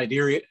bring some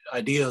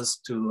ideas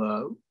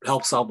to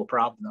help solve the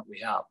problem that we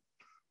have.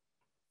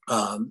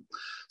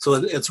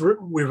 So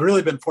we've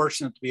really been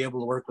fortunate to be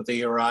able to work with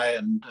AURI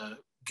and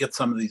get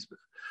some of these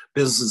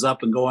businesses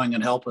up and going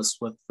and help us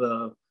with,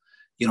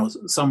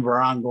 some of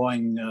our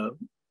ongoing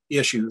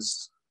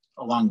issues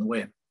along the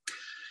way.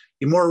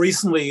 More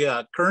recently,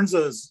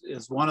 Kernza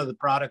is one of the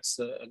products,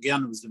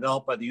 again, it was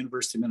developed by the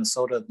University of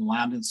Minnesota and the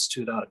Land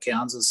Institute out of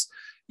Kansas.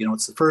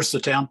 It's the first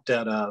attempt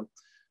at a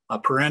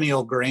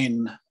perennial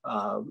grain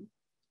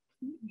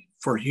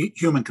for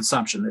human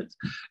consumption. It's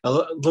a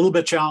little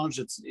bit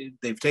challenged.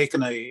 They've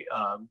taken a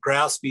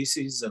grass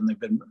species and they've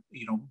been,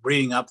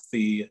 breeding up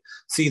the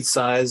seed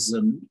size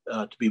and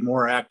to be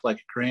more act like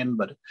a grain.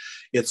 But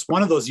it's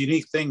one of those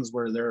unique things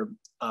where they're,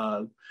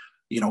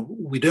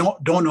 we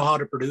don't know how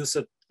to produce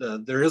it.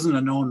 There isn't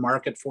a known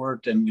market for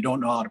it, and we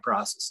don't know how to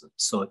process it.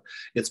 So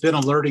it's been a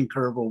learning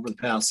curve over the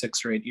past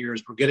 6 or 8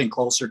 years. We're getting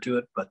closer to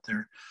it, but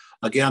they're,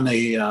 again,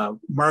 a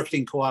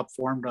marketing co-op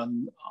formed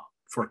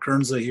for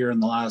Kernza here in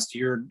the last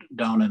year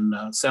down in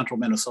central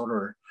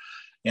Minnesota,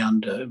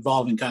 and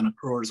involving kind of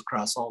growers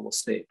across all the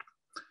state.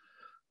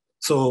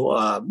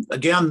 So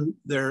again,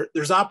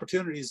 there's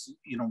opportunities,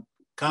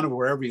 kind of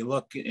wherever you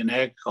look in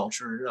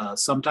agriculture.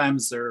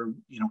 Sometimes they're,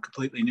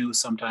 completely new.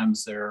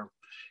 Sometimes they're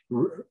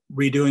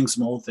redoing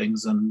some old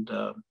things, and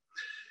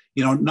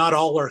not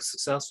all are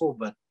successful,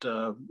 but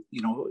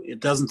it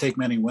doesn't take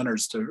many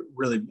winners to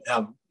really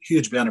have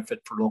huge benefit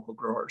for local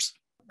growers.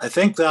 I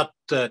think that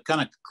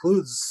kind of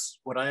concludes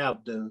what I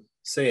have to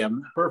say.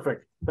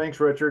 Perfect. Thanks,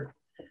 Richard.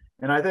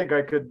 And I think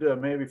I could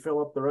maybe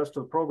fill up the rest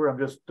of the program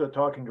just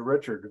talking to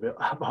Richard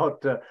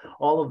about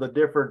all of the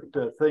different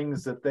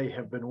things that they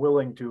have been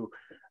willing to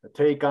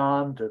take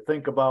on, to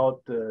think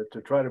about, to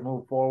try to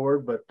move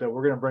forward. But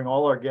we're going to bring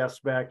all our guests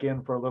back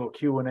in for a little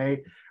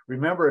Q&A.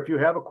 Remember, if you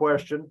have a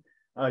question,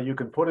 you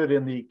can put it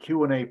in the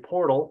Q&A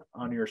portal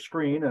on your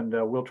screen, and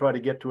we'll try to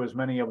get to as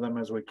many of them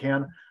as we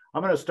can.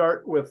 I'm going to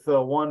start with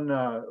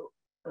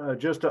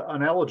just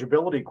an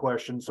eligibility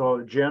question.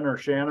 So Jen or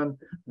Shannon,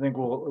 I think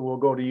we'll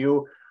go to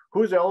you.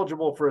 Who's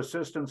eligible for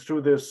assistance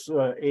through this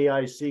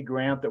AIC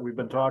grant that we've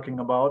been talking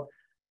about?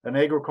 An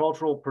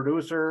agricultural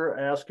producer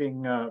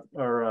asking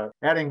or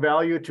adding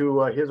value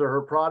to his or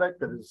her product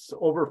that is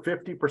over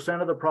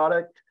 50% of the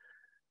product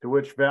to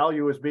which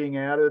value is being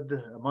added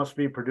must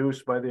be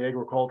produced by the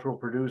agricultural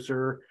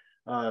producer.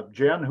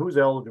 Jen, who's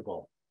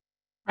eligible?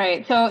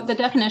 Right. So the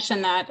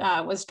definition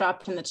that was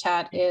dropped in the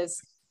chat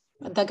is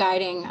the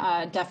guiding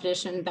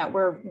definition that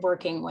we're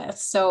working with.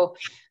 So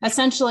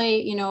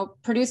essentially,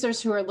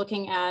 producers who are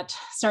looking at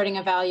starting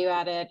a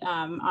value-added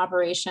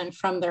operation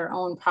from their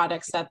own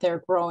products that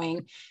they're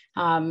growing,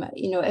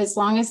 as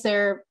long as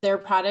their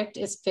product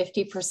is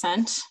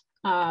 50%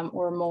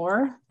 or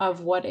more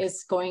of what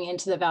is going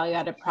into the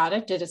value-added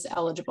product, it is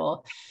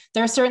eligible.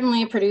 There are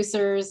certainly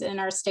producers in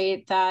our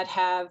state that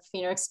have,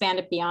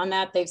 expanded beyond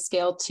that. They've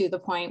scaled to the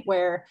point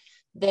where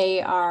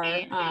they are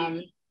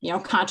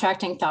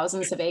contracting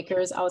thousands of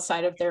acres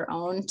outside of their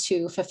own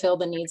to fulfill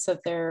the needs of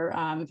their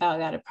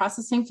value-added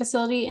processing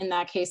facility. In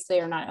that case,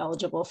 they are not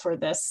eligible for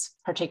this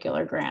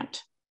particular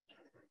grant.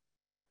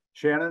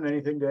 Shannon,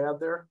 anything to add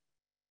there?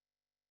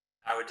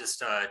 I would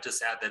just add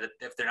that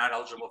if they're not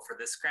eligible for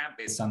this grant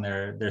based on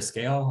their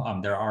scale,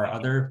 there are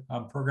other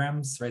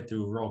programs right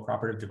through rural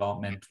cooperative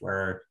development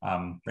where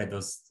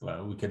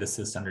we could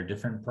assist under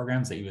different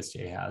programs that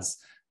USDA has.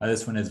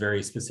 This one is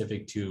very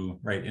specific to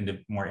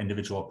more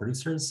individual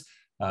producers.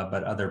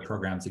 But other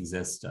programs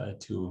exist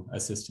to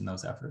assist in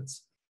those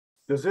efforts.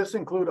 Does this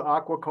include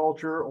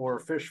aquaculture or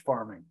fish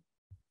farming?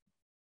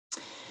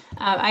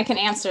 I can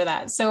answer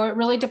that. So it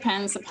really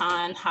depends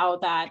upon how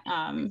that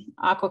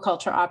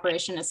aquaculture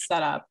operation is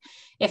set up.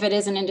 If it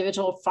is an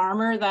individual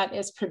farmer that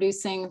is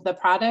producing the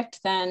product,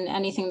 then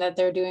anything that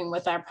they're doing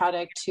with that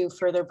product to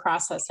further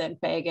process it,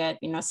 bag it,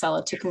 sell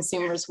it to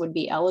consumers would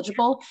be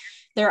eligible.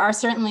 There are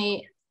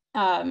certainly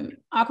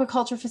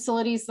aquaculture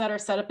facilities that are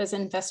set up as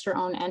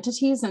investor-owned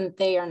entities, and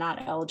they are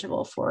not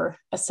eligible for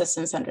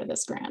assistance under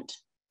this grant.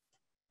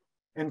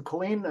 And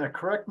Colleen,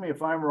 correct me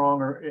if I'm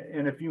wrong,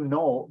 and if you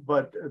know,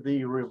 but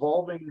the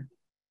revolving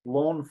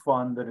loan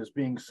fund that is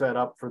being set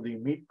up for the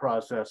meat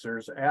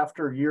processors,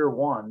 after year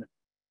one,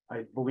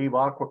 I believe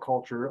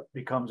aquaculture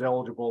becomes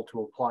eligible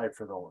to apply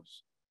for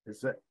those.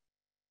 Is that?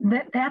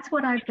 That's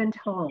what I've been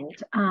told.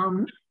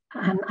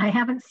 I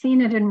haven't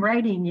seen it in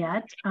writing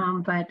yet,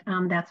 but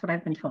that's what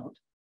I've been told.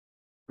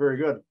 Very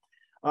good.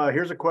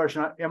 Here's a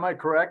question. Am I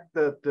correct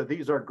that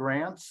these are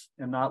grants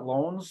and not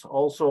loans?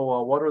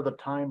 Also, what are the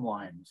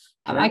timelines?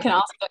 I can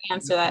also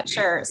answer that,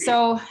 sure.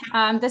 So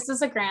this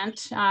is a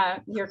grant.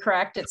 You're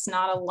correct. It's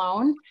not a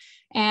loan.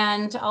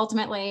 And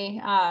ultimately,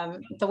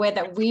 the way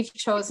that we've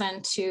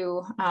chosen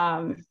to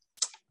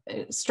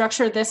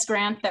structure this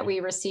grant that we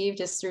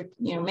received is through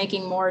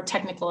making more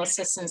technical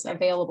assistance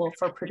available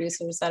for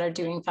producers that are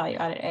doing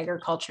value-added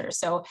agriculture.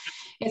 So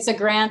it's a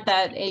grant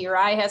that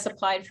AURI has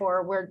applied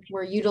for.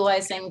 We're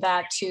utilizing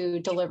that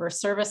to deliver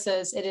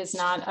services. It is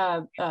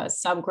not a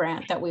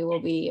sub-grant that we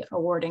will be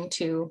awarding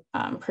to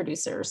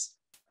producers.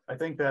 I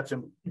think that's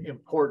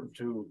important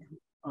to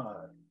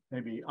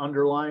maybe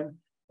underline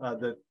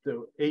that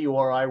the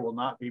AURI will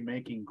not be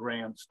making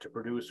grants to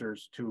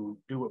producers to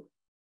do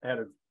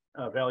added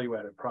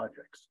value-added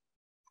projects.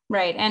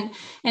 Right, and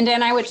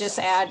Dan, I would just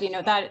add,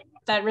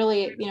 that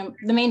really,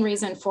 the main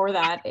reason for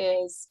that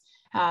is,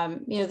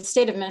 the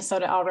state of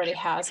Minnesota already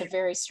has a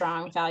very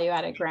strong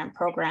value-added grant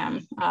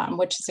program,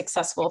 which is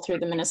accessible through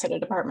the Minnesota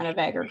Department of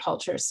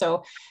Agriculture.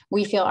 So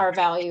we feel our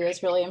value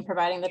is really in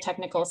providing the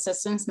technical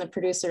assistance and the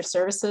producer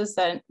services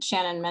that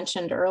Shannon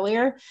mentioned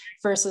earlier,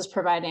 versus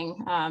providing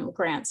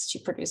grants to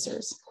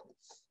producers.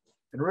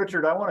 And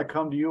Richard, I want to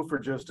come to you for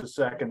just a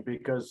second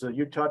because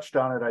you touched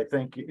on it, I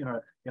think, in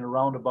a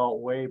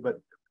roundabout way,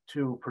 but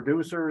to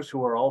producers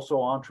who are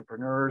also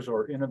entrepreneurs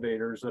or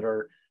innovators that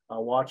are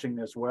watching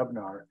this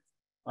webinar,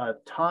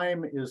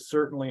 time is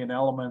certainly an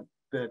element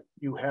that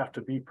you have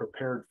to be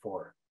prepared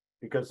for,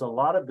 because a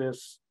lot of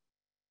this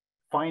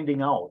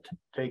finding out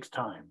takes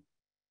time.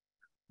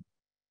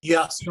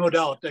 Yes, no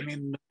doubt. I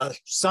mean,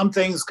 some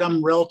things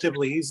come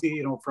relatively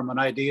easy, from an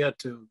idea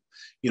to,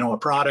 a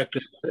product,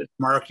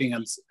 marketing,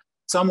 and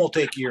some will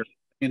take years,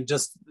 and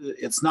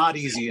it's not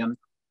easy. And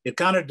it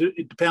kind of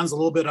it depends a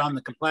little bit on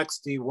the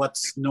complexity,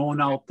 what's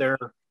known out there,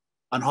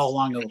 on how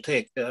long it'll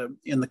take.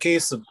 In the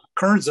case of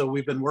Kernza,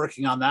 we've been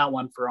working on that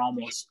one for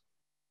almost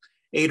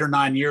 8 or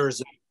 9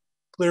 years. It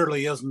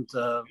clearly isn't,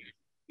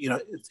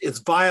 it's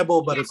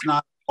viable, but it's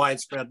not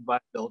widespread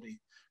viability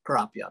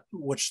crop yet,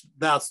 which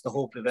that's the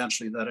hope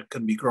eventually, that it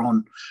can be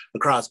grown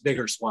across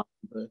bigger swaths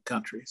of the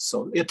country.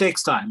 So it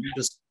takes time,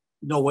 just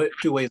no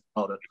two ways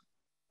about it.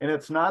 And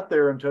it's not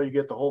there until you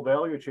get the whole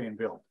value chain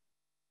built.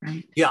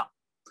 Yeah,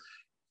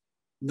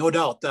 no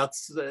doubt.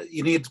 That's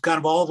you need kind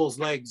of all those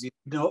legs. You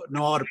know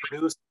how to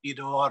produce, you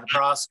know how to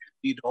process,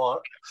 you know how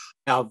to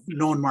have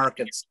known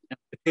markets and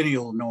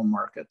continual known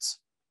markets.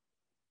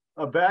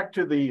 Back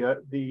to the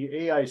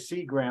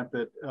AIC grant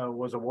that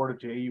was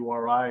awarded to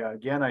AURI.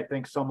 Again, I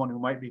think someone who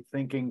might be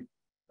thinking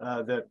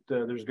that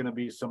there's going to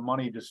be some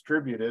money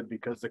distributed,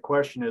 because the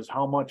question is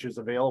how much is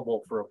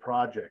available for a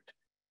project.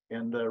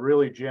 And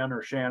really, Jen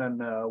or Shannon,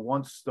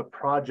 once the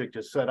project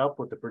is set up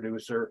with the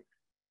producer,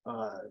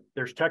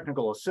 there's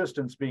technical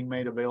assistance being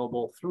made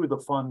available through the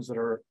funds that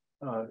are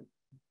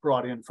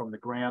brought in from the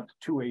grant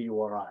to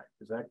AURI.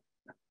 Is that?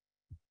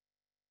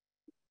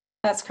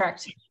 That's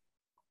correct.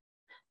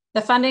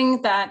 The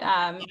funding that,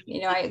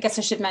 I guess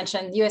I should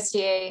mention,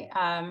 USDA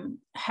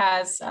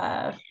has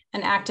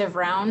an active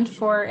round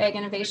for Ag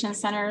Innovation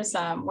Centers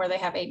where they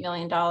have $8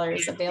 million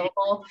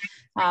available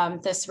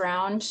this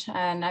round.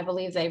 And I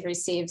believe they've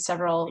received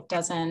several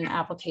dozen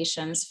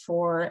applications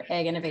for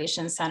Ag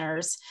Innovation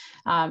Centers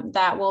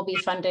that will be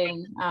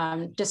funding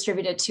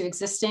distributed to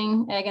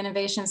existing Ag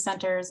Innovation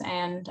Centers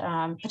and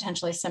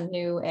potentially some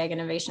new Ag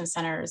Innovation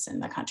Centers in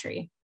the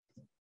country.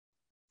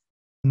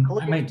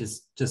 I might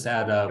just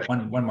add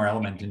one more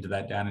element into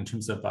that, Dan, in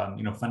terms of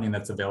funding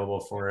that's available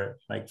for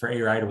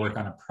AURI to work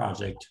on a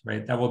project,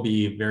 right? That will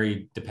be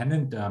very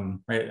dependent,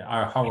 right?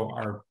 How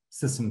our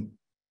system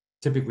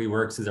typically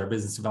works is our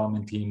business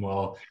development team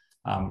will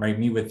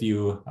meet with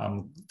you,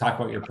 talk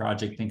about your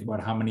project, think about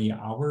how many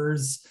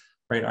hours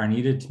are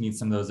needed to meet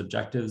some of those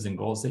objectives and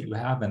goals that you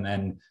have, and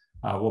then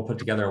we'll put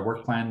together a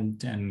work plan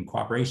and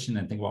cooperation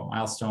and think about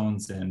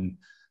milestones. And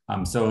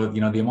so,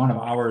 the amount of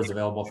hours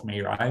available from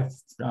AURI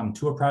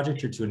to a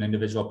project or to an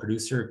individual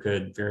producer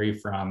could vary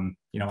from,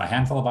 a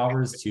handful of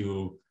hours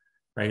to,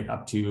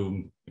 up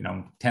to,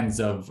 tens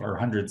of or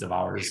hundreds of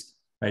hours,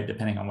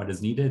 depending on what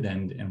is needed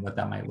and what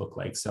that might look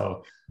like.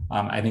 So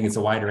I think it's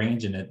a wide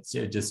range, and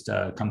it just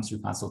comes through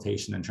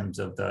consultation in terms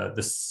of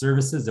the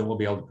services that we'll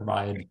be able to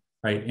provide,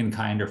 in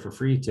kind or for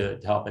free to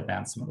help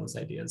advance some of those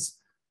ideas.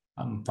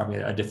 Probably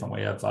a different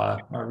way of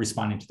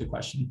responding to the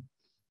question.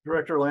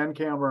 Director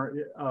Landkamer,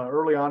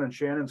 early on in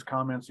Shannon's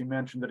comments, he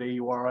mentioned that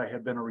AURI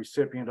had been a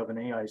recipient of an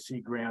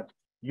AIC grant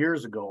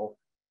years ago,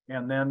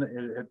 and then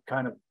it had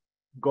kind of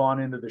gone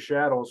into the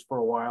shadows for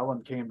a while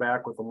and came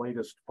back with the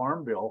latest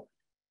farm bill.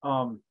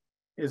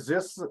 Is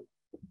this,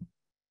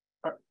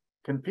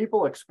 can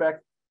people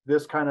expect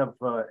this kind of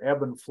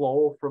ebb and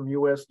flow from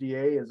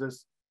USDA? Is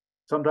this,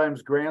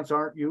 sometimes grants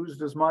aren't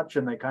used as much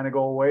and they kind of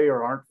go away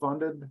or aren't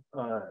funded?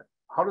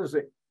 How does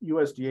the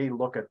USDA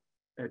look at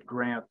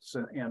grants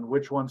and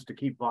which ones to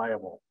keep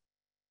viable?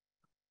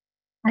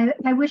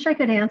 I wish I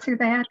could answer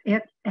that.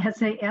 It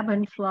has a ebb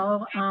and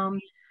flow.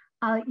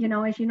 You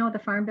know, as you know, the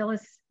Farm Bill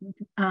is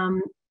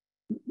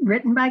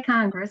written by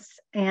Congress,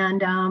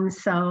 and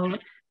so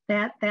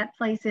that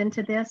plays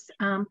into this.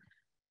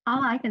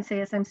 All I can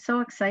say is I'm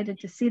so excited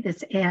to see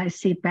this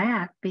AIC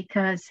back,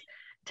 because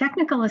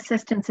technical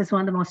assistance is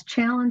one of the most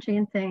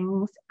challenging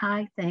things,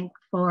 I think,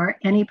 for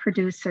any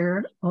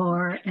producer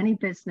or any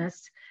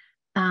business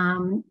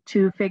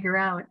to figure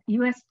out.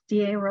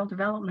 USDA Rural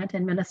Development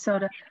in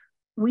Minnesota,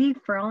 we,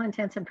 for all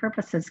intents and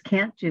purposes,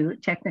 can't do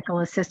technical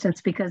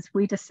assistance because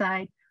we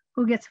decide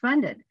who gets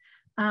funded.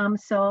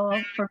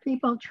 So for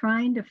people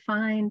trying to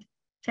find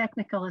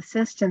technical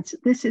assistance,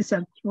 this is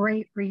a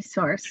great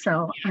resource.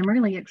 So I'm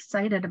really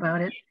excited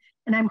about it.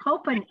 And I'm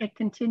hoping it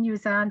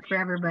continues on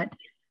forever, but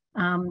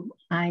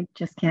I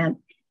just can't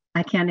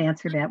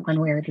answer that one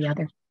way or the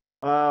other.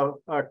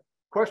 A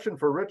question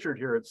for Richard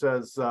here. It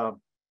says,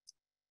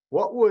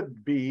 what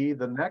would be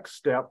the next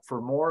step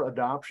for more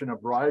adoption of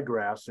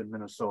ryegrass in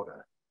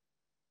Minnesota?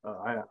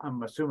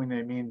 I'm assuming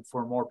they mean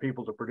for more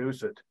people to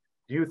produce it.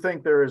 Do you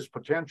think there is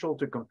potential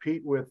to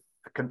compete with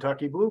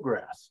Kentucky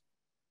bluegrass?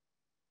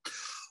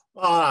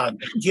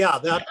 Yeah,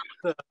 that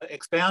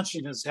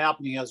expansion is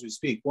happening as we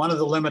speak. One of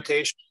the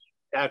limitations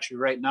actually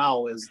right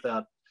now is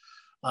that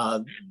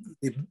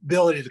the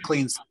ability to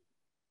clean,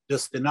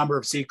 just the number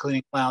of seed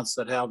cleaning plants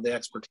that have the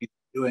expertise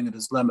doing it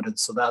is limited.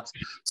 So that's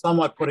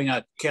somewhat putting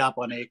a cap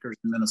on acres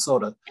in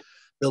Minnesota.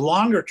 The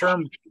longer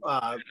term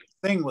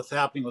thing with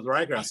happening with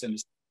ryegrass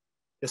industry,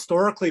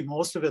 historically,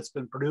 most of it's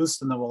been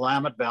produced in the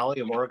Willamette Valley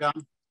of Oregon.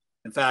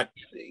 In fact,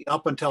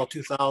 up until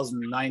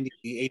 2000,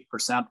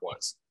 98%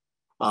 was.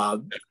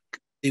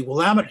 The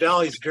Willamette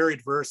Valley is very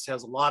diverse,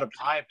 has a lot of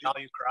high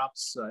value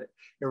crops,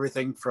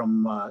 everything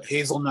from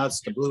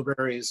hazelnuts to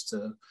blueberries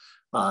to,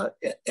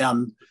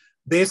 and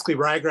basically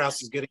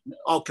ryegrass is getting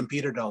all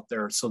competed out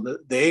there. So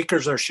the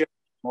acres are shifting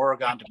from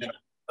Oregon to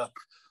Minnesota.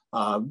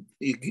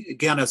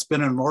 Again, it's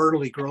been an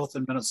orderly growth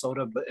in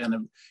Minnesota,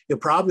 and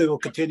it probably will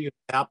continue to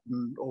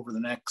happen over the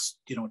next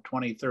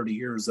 20, 30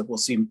 years, that we'll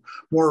see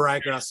more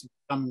ryegrass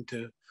coming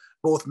to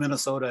both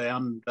Minnesota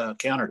and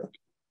Canada.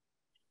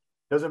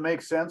 Does it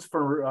make sense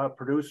for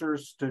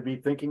producers to be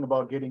thinking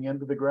about getting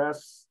into the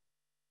grass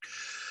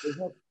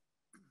business?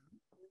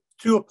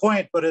 To a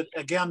point, but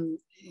again,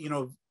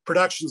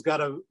 production's got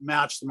to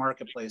match the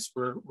marketplace.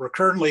 We're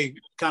currently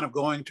kind of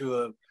going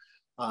to a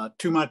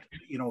too much,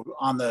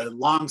 on the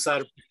long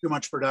side of too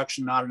much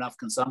production, not enough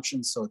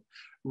consumption. So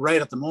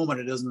right at the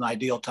moment, it isn't an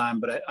ideal time,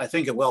 but I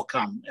think it will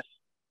come.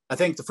 I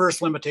think the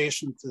first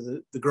limitation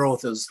to the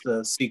growth is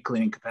the seed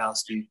cleaning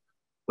capacity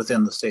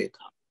within the state.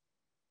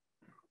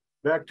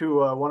 Back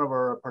to one of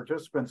our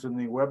participants in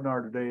the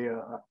webinar today,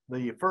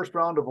 the first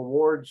round of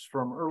awards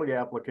from early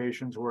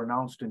applications were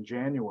announced in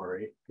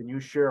January. Can you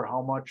share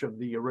how much of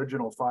the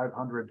original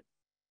 $500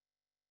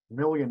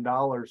 million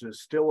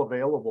is still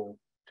available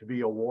to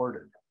be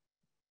awarded?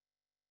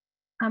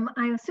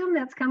 I assume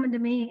that's coming to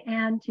me,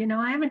 and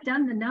I haven't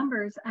done the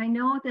numbers. I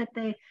know that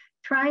they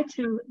try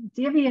to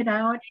divvy it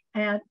out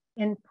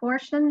in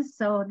portions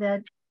so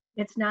that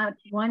it's not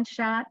one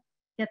shot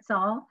hits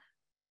all.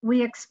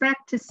 We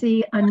expect to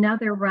see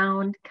another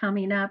round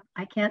coming up.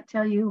 I can't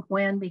tell you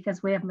when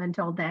because we haven't been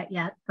told that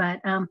yet, but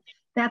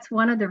that's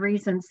one of the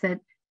reasons that,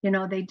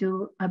 they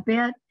do a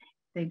bit,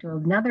 they do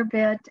another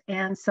bit.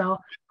 And so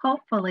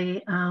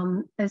hopefully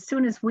as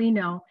soon as we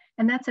know,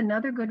 and that's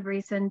another good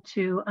reason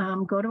to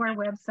go to our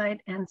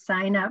website and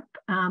sign up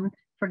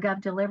for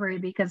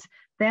GovDelivery, because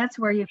that's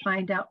where you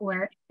find out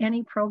where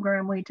any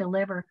program we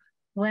deliver,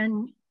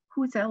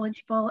 who's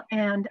eligible,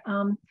 and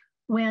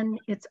when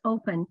it's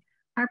open.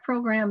 Our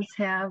programs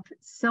have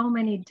so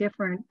many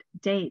different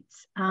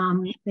dates.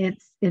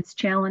 It's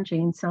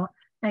challenging. So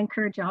I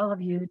encourage all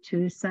of you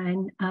to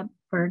sign up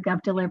for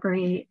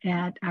GovDelivery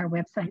at our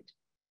website.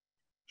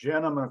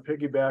 Jen, I'm going to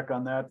piggyback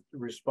on that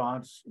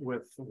response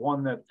with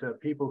one that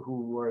people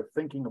who are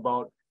thinking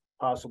about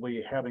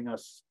possibly having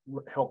us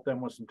help them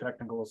with some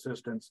technical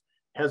assistance.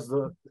 Has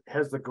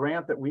the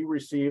grant that we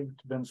received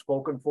been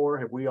spoken for?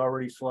 Have we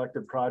already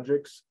selected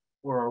projects,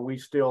 or are we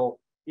still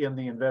in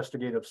the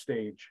investigative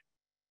stage?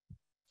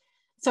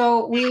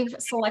 So we've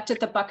selected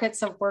the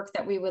buckets of work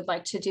that we would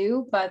like to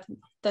do, but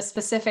the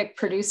specific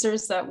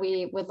producers that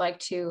we would like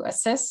to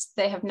assist,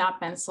 they have not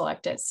been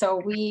selected.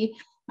 So we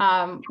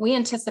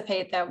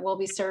anticipate that we'll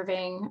be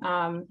serving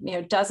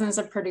dozens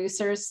of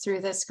producers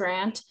through this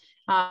grant.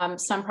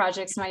 Some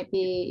projects might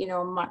be,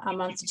 a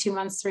month to 2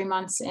 months, 3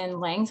 months in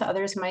length.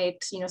 Others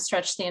might,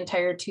 stretch the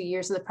entire 2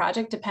 years of the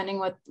project,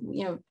 depending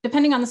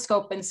on the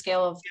scope and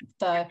scale of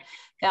the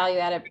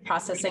value-added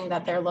processing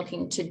that they're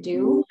looking to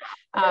do.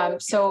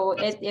 So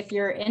if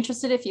you're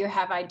interested, if you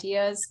have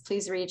ideas,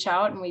 please reach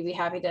out, and we'd be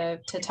happy to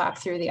talk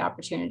through the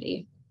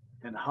opportunity.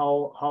 And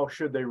how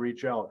should they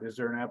reach out? Is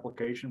there an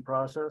application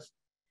process?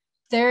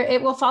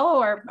 It will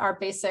follow our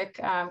basic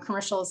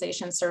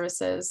commercialization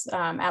services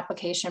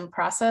application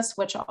process,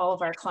 which all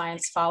of our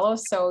clients follow.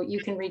 So you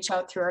can reach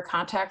out through our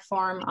contact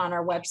form on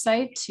our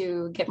website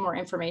to get more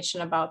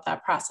information about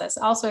that process.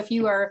 Also, if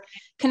you are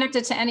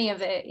connected to any of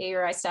the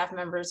AURI staff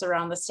members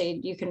around the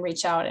state, you can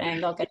reach out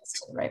and they'll get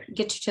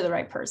you to the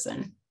right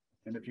person.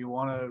 And if you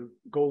want to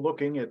go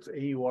looking, it's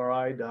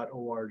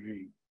auri.org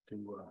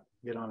to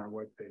get on our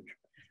webpage.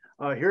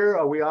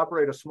 Here we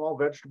operate a small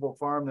vegetable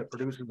farm that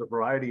produces a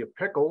variety of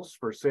pickles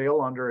for sale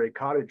under a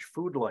cottage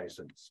food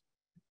license.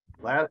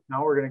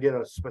 Now we're going to get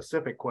a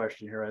specific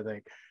question here, I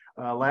think.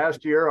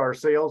 Last year, our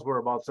sales were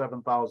about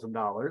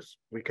 $7,000.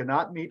 We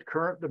cannot meet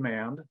current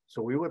demand,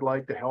 so we would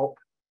like help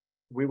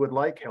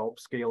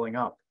scaling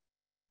up.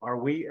 Are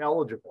we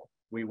eligible?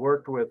 We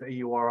worked with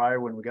AURI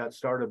when we got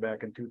started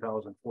back in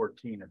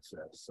 2014, it says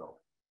so.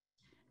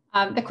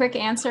 The quick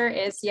answer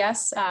is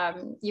yes,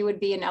 you would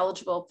be an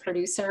eligible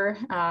producer,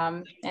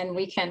 and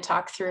we can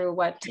talk through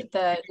what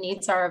the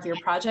needs are of your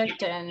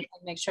project and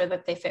make sure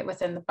that they fit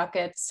within the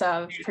buckets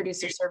of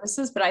producer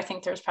services, but I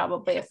think there's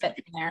probably a fit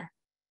in there.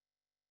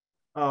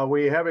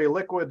 We have a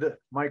liquid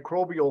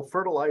microbial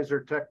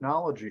fertilizer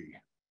technology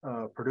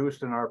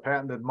produced in our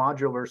patented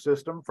modular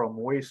system from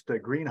waste to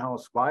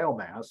greenhouse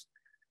biomass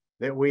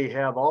that we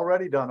have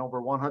already done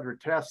over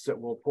 100 tests that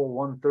will pull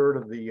 1/3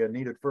 of the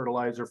needed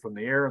fertilizer from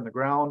the air and the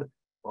ground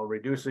while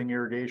reducing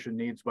irrigation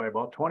needs by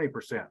about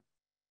 20%.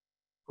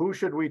 Who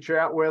should we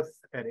chat with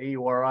at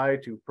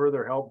AURI to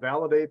further help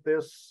validate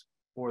this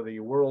for the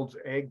world's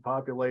egg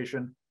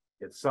population?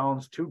 It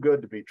sounds too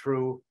good to be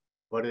true,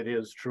 but it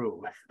is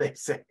true, they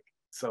say.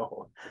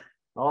 So,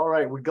 all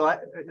right,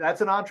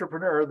 that's an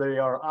entrepreneur. They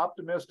are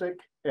optimistic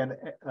and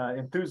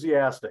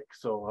enthusiastic.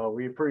 So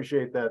we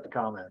appreciate that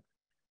comment.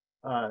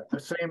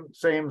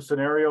 Same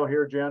scenario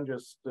here, Jen,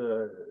 just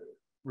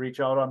reach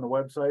out on the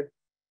website.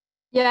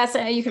 Yes,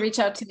 you can reach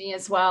out to me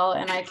as well,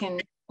 and I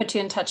can put you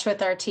in touch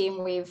with our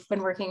team. We've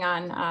been working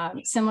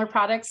on similar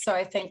products, so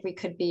I think we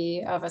could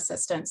be of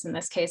assistance in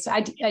this case.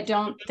 I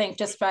don't think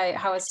just by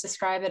how it's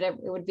described it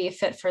would be a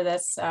fit for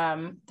this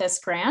this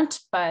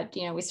grant, but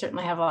we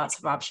certainly have lots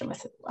of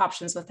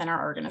options within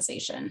our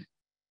organization.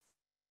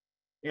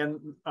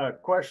 And a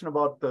question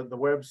about the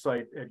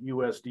website at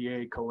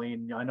USDA,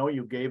 Colleen. I know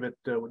you gave it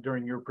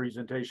during your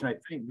presentation. I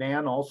think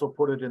Nan also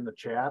put it in the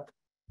chat,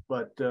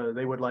 but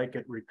they would like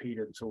it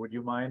repeated. So would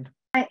you mind?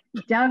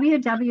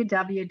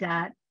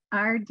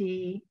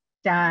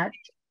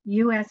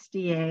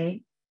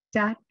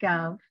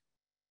 www.rd.usda.gov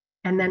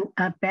and then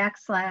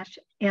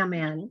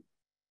 /MN.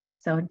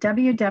 So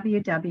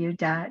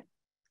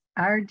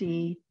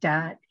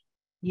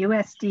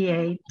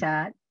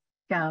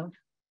www.rd.usda.gov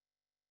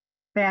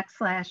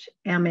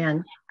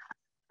 /MN.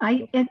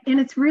 And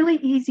it's really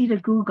easy to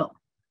Google.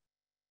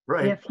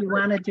 Right. If you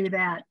want to do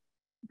that,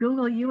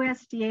 Google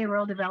USDA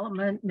Rural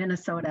Development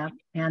Minnesota,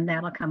 and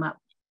that'll come up.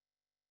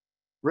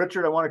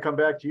 Richard, I want to come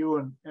back to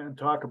you and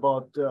talk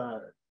about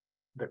the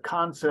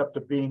concept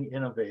of being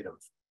innovative.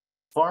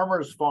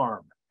 Farmers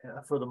farm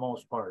for the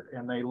most part,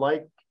 and they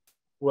like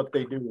what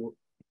they do.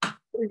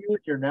 You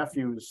with your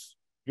nephews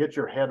get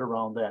your head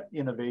around that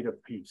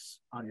innovative piece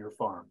on your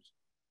farms?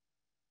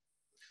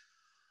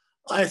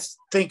 I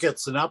think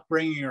it's an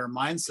upbringing or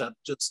mindset.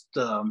 Just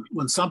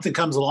when something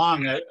comes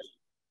along,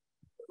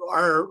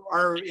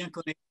 our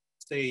inclination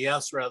to say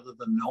yes rather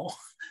than no.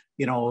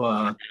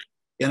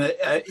 And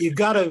you've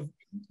got to,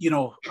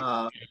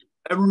 I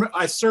remember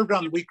I served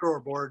on the wheat grower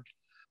board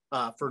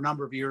for a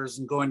number of years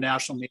and going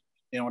national meetings,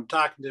 and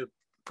talking to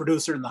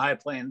producer in the high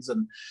plains,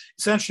 and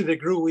essentially they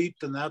grew wheat,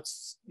 and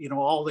that's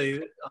all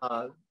they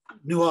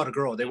knew how to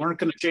grow. They weren't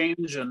going to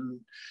change, and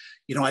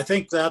I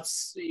think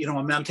that's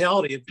a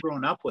mentality I've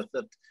grown up with,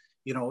 that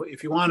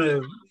if you want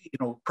to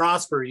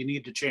prosper, you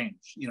need to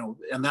change,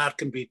 and that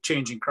can be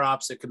changing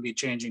crops, it can be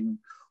changing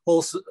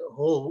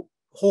whole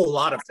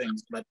lot of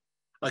things. But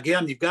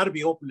again, you've got to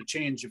be open to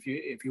change if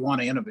you want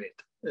to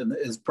innovate, and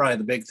is probably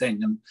the big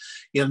thing.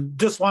 And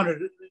just wanted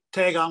to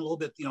tag on a little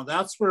bit.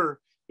 That's where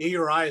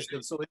AURI has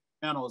been so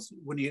instrumental, is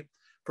when you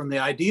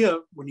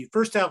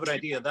first have an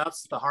idea,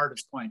 that's the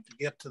hardest point to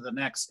get to the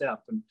next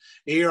step. And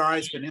AURI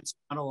has been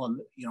instrumental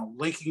in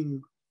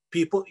linking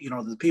people,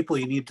 the people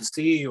you need to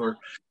see, or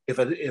if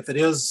it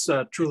is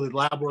truly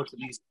lab work that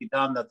needs to be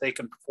done, that they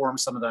can perform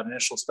some of that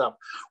initial stuff.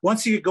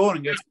 Once you get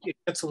going, it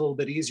gets a little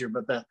bit easier,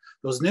 but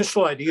those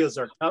initial ideas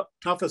are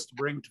toughest to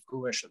bring to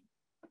fruition.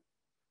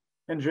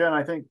 And Jen,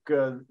 I think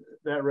that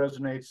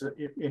resonates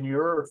in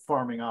your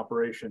farming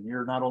operation.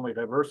 You're not only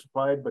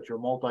diversified, but you're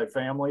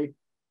multifamily.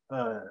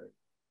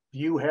 Do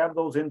you have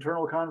those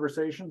internal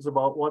conversations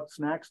about what's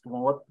next and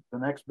what the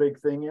next big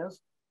thing is?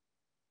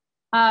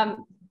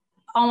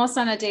 Almost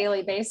on a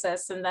daily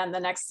basis. And then the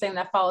next thing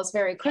that follows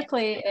very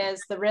quickly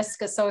is the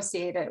risk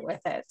associated with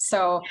it.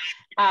 So,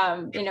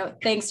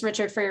 thanks,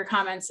 Richard, for your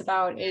comments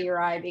about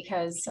AURI,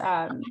 because,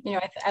 I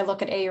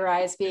look at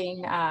AURI as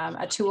being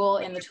a tool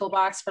in the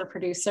toolbox for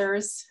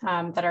producers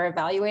that are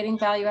evaluating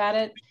value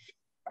added.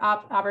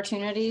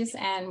 opportunities,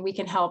 and we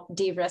can help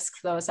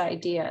de-risk those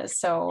ideas.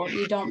 So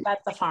you don't bet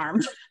the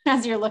farm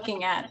as you're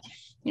looking at,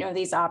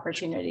 these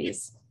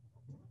opportunities.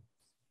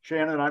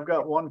 Shannon, I've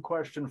got one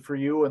question for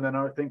you, and then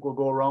I think we'll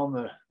go around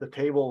the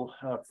table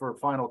for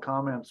final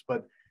comments.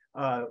 But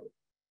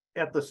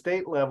at the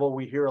state level,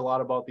 we hear a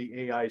lot about the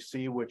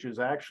AIC, which is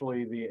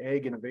actually the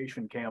Ag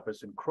Innovation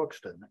Campus in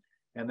Crookston.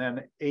 And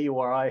then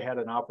AURI had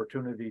an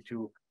opportunity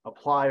to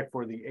apply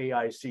for the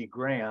AIC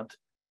grant,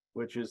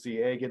 which is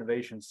the Ag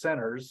Innovation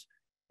Centers.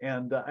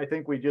 And I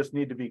think we just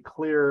need to be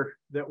clear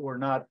that we're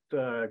not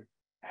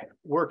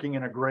working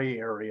in a gray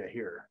area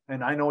here.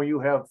 And I know you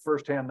have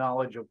firsthand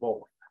knowledge of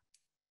both.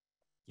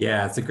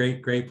 Yeah, it's a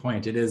great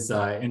point. It is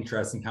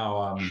interesting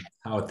how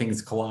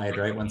things collide,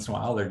 right? Once in a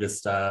while, they're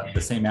just the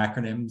same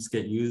acronyms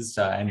get used,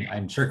 and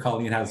I'm sure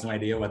Colleen has no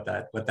idea what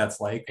that's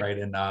like, right?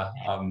 And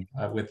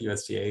with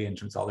USDA in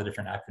terms of all the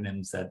different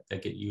acronyms that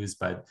get used,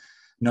 but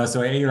no.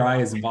 So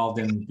AURI is involved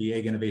in the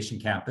Ag Innovation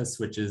Campus,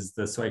 which is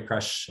the soy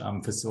crush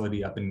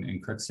facility up in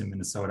Crookston,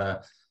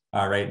 Minnesota.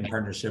 Right, in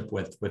partnership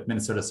with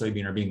Minnesota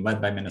Soybean, or being led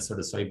by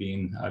Minnesota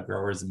Soybean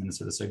growers and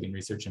Minnesota Soybean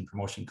Research and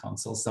Promotion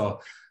Council. So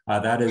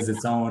that is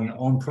its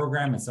own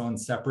program, its own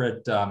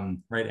separate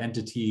right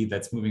entity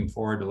that's moving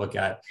forward to look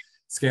at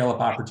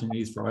scale-up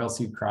opportunities for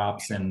oilseed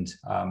crops and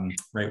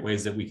right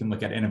ways that we can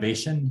look at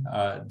innovation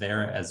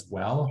there as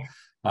well.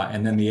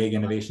 And then the Ag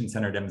Innovation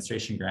Center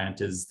Demonstration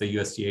Grant is the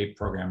USDA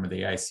program, or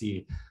the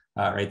AIC.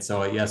 Right,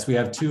 so yes, we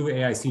have two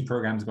AIC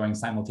programs going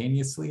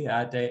simultaneously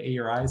at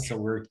AURI, so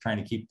we're trying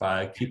to keep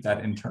that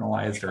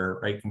internalized, or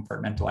right,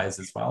 compartmentalized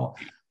as well,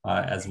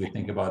 as we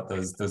think about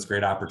those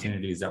great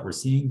opportunities that we're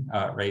seeing,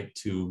 right,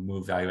 to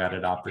move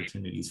value-added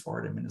opportunities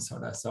forward in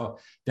Minnesota. So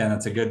Dan,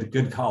 that's a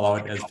good call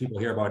out. As people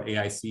hear about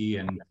AIC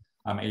and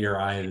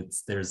AURI,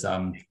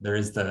 there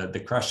is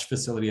the crush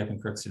facility up in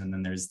Crookston, and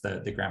then there's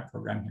the grant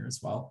program here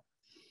as well.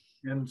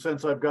 And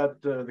since I've got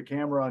the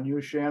camera on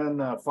you,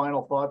 Shannon,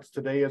 final thoughts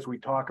today as we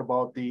talk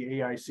about the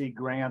AIC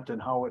grant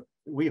and how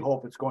we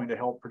hope it's going to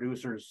help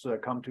producers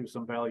come to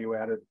some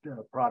value-added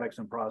products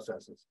and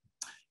processes.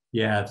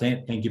 Yeah,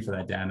 thank you for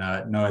that, Dan.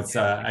 No, it's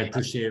I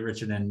appreciate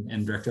Richard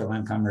and Director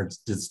Landcomer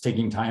just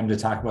taking time to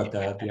talk about the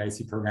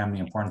AIC program, the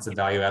importance of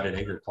value-added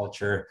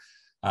agriculture.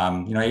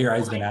 AURI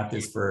has been at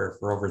this for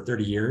over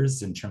 30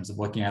 years in terms of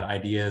looking at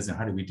ideas and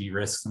how do we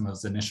de-risk some of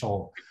those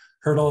initial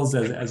hurdles,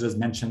 as was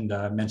mentioned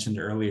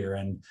earlier.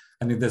 And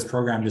I think this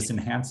program just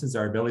enhances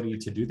our ability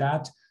to do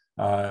that,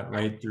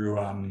 right, through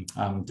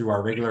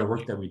our regular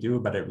work that we do,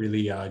 but it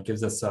really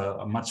gives us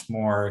a much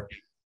more,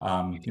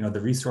 the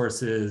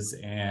resources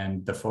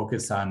and the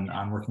focus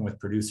on working with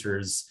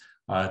producers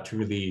to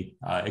really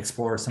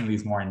explore some of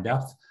these more in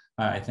depth,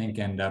 I think,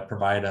 and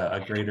provide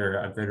a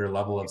greater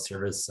level of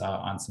service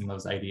on some of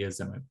those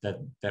ideas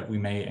that we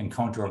may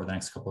encounter over the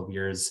next couple of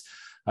years.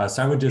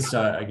 So I would just,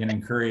 again,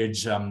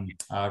 encourage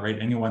right,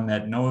 anyone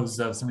that knows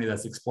of somebody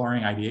that's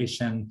exploring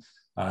ideation,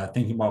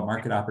 thinking about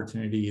market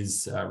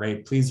opportunities,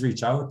 right, please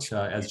reach out,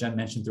 as Jen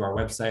mentioned, through our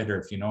website, or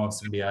if you know of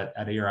somebody at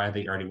AURI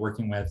that you're already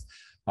working with,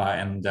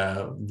 and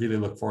really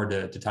look forward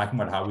to talking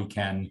about how we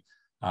can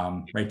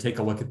right, take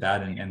a look at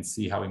that and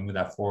see how we move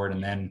that forward.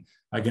 And then,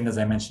 again, as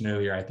I mentioned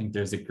earlier, I think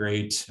there's a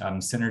great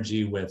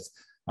synergy with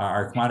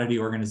our commodity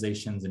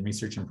organizations and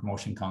research and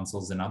promotion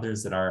councils and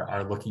others that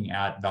are looking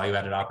at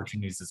value-added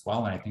opportunities as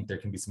well. And I think there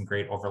can be some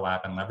great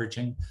overlap and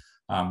leveraging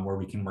where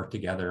we can work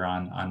together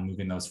on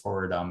moving those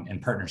forward in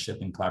partnership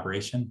and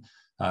collaboration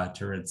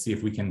to see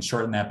if we can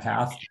shorten that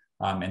path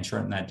and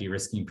shorten that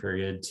de-risking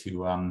period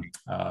to,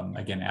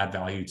 again, add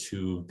value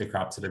to the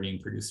crops that are being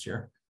produced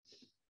here.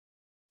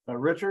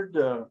 Richard,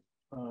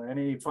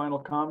 any final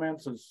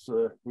comments as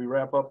we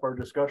wrap up our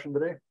discussion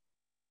today?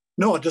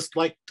 No, I'd just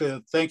like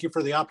to thank you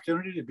for the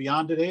opportunity to be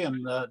on today,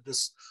 and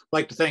just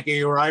like to thank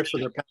AURI for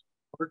their past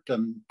report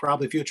and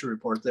probably future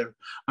report there.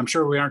 I'm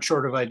sure we aren't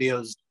short of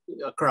ideas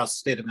across the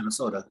state of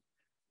Minnesota.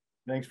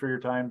 Thanks for your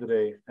time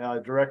today.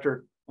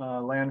 Director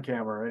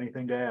Landcamer,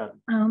 anything to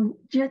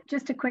add?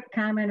 Just a quick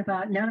comment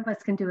about none of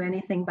us can do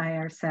anything by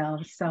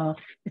ourselves. So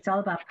it's all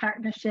about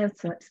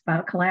partnerships. So it's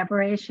about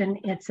collaboration.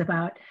 It's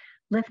about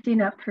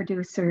lifting up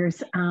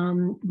producers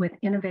with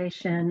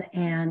innovation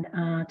and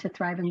to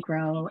thrive and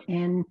grow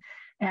and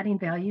adding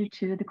value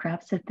to the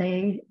crops that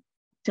they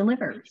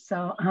deliver.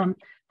 So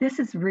this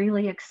is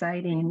really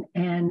exciting,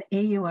 and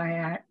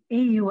AURI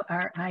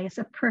is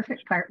a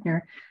perfect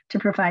partner to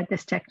provide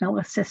this technical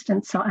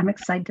assistance. So I'm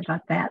excited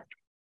about that.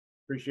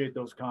 Appreciate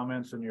those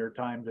comments and your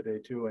time today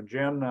too. And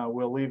Jen,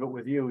 we'll leave it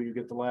with you. You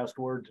get the last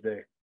word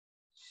today.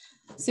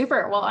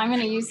 Super. Well, I'm going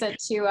to use it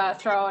to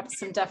throw out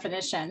some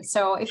definitions.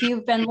 So if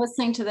you've been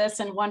listening to this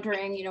and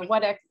wondering,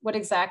 what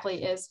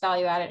exactly is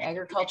value-added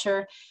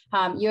agriculture,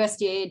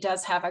 USDA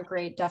does have a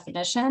great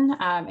definition.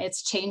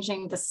 It's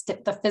changing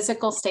the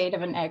physical state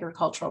of an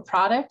agricultural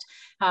product.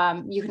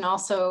 You can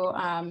also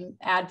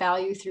add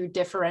value through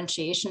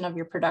differentiation of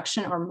your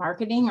production or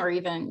marketing, or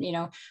even,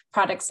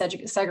 product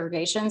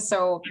segregation.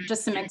 So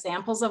just some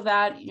examples of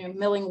that,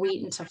 milling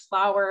wheat into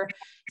flour,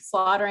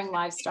 slaughtering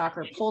livestock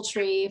or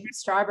poultry,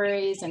 strawberries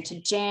berries into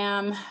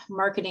jam,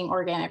 marketing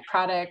organic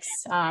products,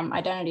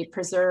 identity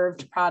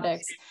preserved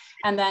products,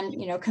 and then,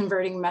 you know,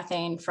 converting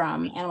methane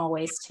from animal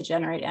waste to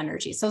generate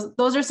energy. So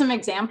those are some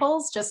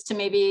examples just to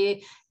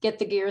maybe get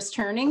the gears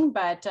turning,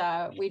 but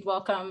we'd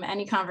welcome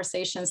any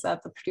conversations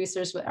that the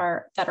producers that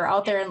are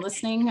out there and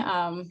listening,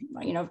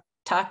 you know,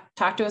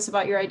 talk to us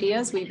about your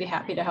ideas. We'd be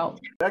happy to help.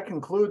 That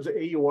concludes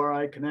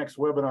AURI Connects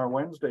Webinar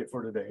Wednesday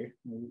for today.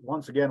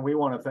 Once again, we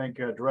want to thank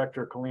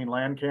Director Colleen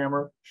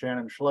Landkamer,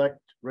 Shannon Schlecht,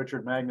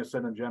 Richard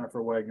Magnuson, and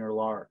Jennifer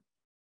Wagner-Lahr.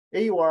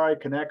 AURI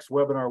Connects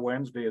Webinar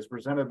Wednesday is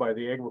presented by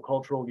the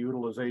Agricultural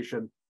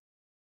Utilization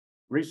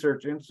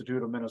Research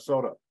Institute of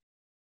Minnesota.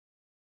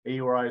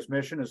 AURI's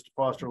mission is to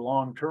foster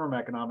long-term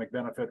economic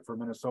benefit for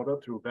Minnesota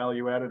through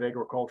value-added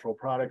agricultural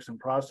products and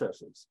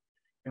processes.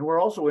 And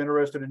we're also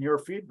interested in your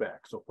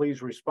feedback, so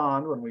please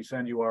respond when we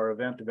send you our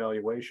event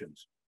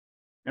evaluations.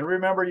 And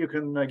remember, you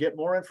can get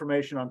more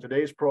information on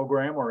today's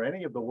program or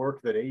any of the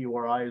work that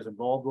AURI is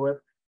involved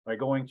with by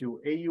going to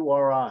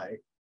auri.org.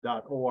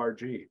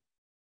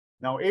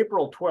 Now,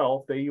 April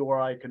 12th,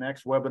 AURI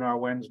Connects Webinar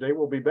Wednesday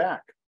will be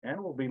back,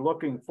 and we'll be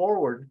looking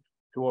forward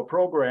to a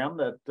program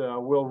that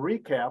will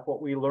recap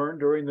what we learned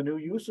during the New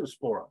Uses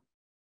Forum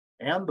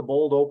and the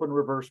Bold Open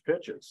Reverse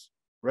Pitches.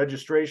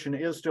 Registration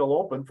is still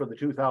open for the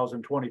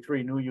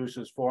 2023 New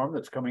Uses Forum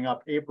that's coming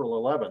up April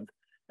 11th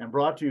and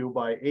brought to you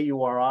by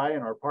AURI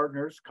and our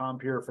partners,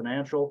 Compeer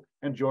Financial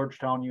and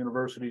Georgetown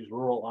University's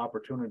Rural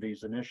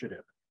Opportunities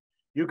Initiative.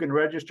 You can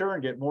register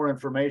and get more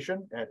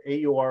information at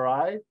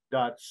auri.swoogo,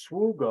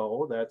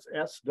 that's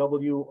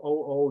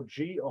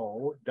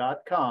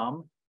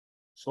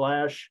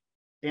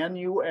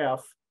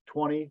swoogo.com/NUF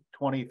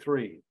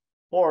 2023,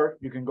 or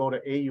you can go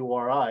to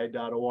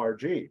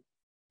auri.org.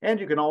 And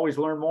you can always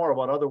learn more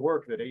about other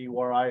work that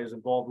AURI is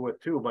involved with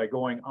too by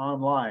going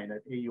online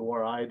at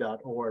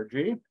auri.org.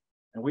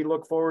 And we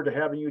look forward to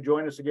having you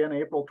join us again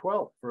April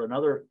 12th for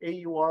another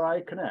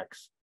AURI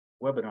Connects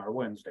Webinar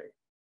Wednesday.